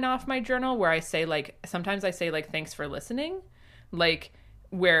I sign off my journal, where I say like, sometimes I say like, thanks for listening, like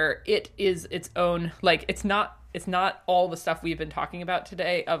where it is its own, like, it's not all the stuff we've been talking about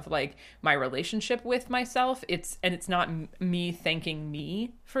today of like my relationship with myself. It's not me thanking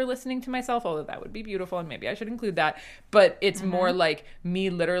me for listening to myself, although that would be beautiful and maybe I should include that. But it's more like me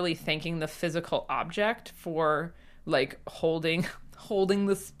literally thanking the physical object for like holding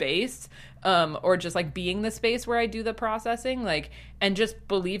the space, or just like being the space where I do the processing, like, and just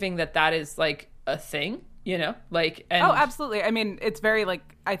believing that is like a thing. You know, like, and oh, absolutely. I mean, it's very like,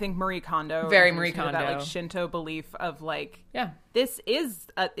 I think Marie Kondo, that like Shinto belief of like, yeah, this is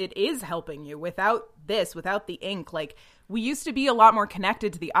it is helping you. Without the ink, like we used to be a lot more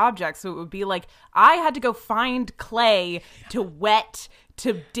connected to the object. So it would be like I had to go find clay to wet,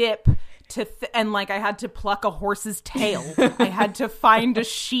 to dip, and like I had to pluck a horse's tail. I had to find a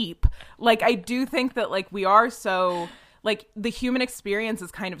sheep. Like I do think that like we are so like the human experience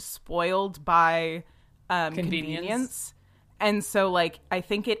is kind of spoiled by convenience. And so like I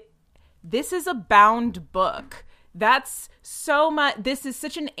think this is a bound book. That's so much, this is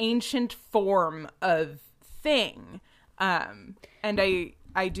such an ancient form of thing. And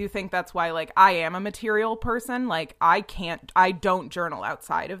I do think that's why like I am a material person. Like I don't journal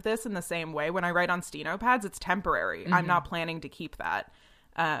outside of this in the same way. When I write on Steno pads, it's temporary. I'm not planning to keep that.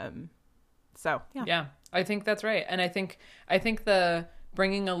 So yeah, I think that's right. And I think the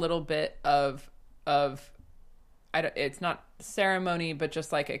bringing a little bit of it's not ceremony, but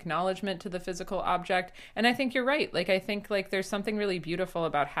just like acknowledgement to the physical object. And I think you're right. Like, I think like there's something really beautiful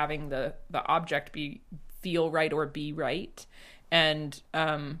about having the object feel right or be right. And,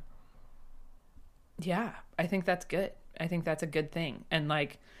 yeah, I think that's good. I think that's a good thing. And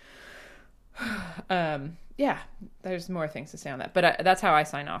like, yeah, there's more things to say on that, but that's how I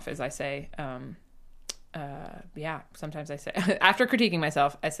sign off is I say, yeah, sometimes I say, after critiquing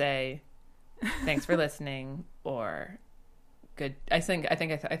myself, I say, thanks for listening, or good. I think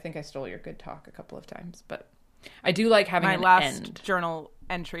I stole your good talk a couple of times, but I do like having my an last end. Journal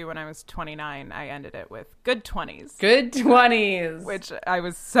entry when I was 29, I ended it with good 20s. Good 20s. Which I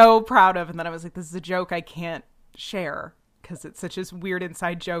was so proud of. And then I was like, this is a joke I can't share because it's such a weird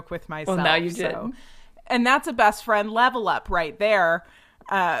inside joke with myself. Well, now you did. And that's a best friend level up right there.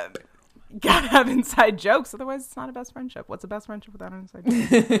 Gotta have inside jokes. Otherwise, it's not a best friendship. What's a best friendship without an inside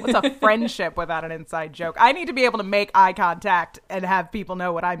joke? What's a friendship without an inside joke? I need to be able to make eye contact and have people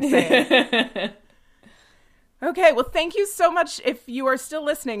know what I'm saying. Okay, well, thank you so much. If you are still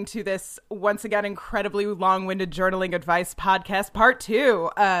listening to this, once again, incredibly long-winded journaling advice podcast, part 2,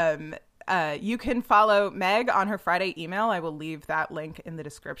 you can follow Meg on her Friday email. I will leave that link in the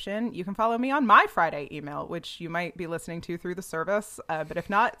description. You can follow me on my Friday email, which you might be listening to through the service. But if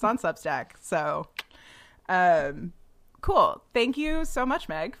not, it's on Substack. So, cool. Thank you so much,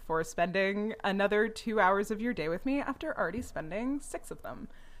 Meg, for spending another 2 hours of your day with me after already spending 6 of them.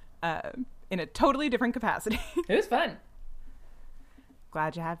 In a totally different capacity. It was fun.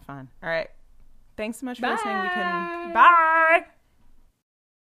 Glad you had fun. All right. Thanks so much for Bye. listening. Bye.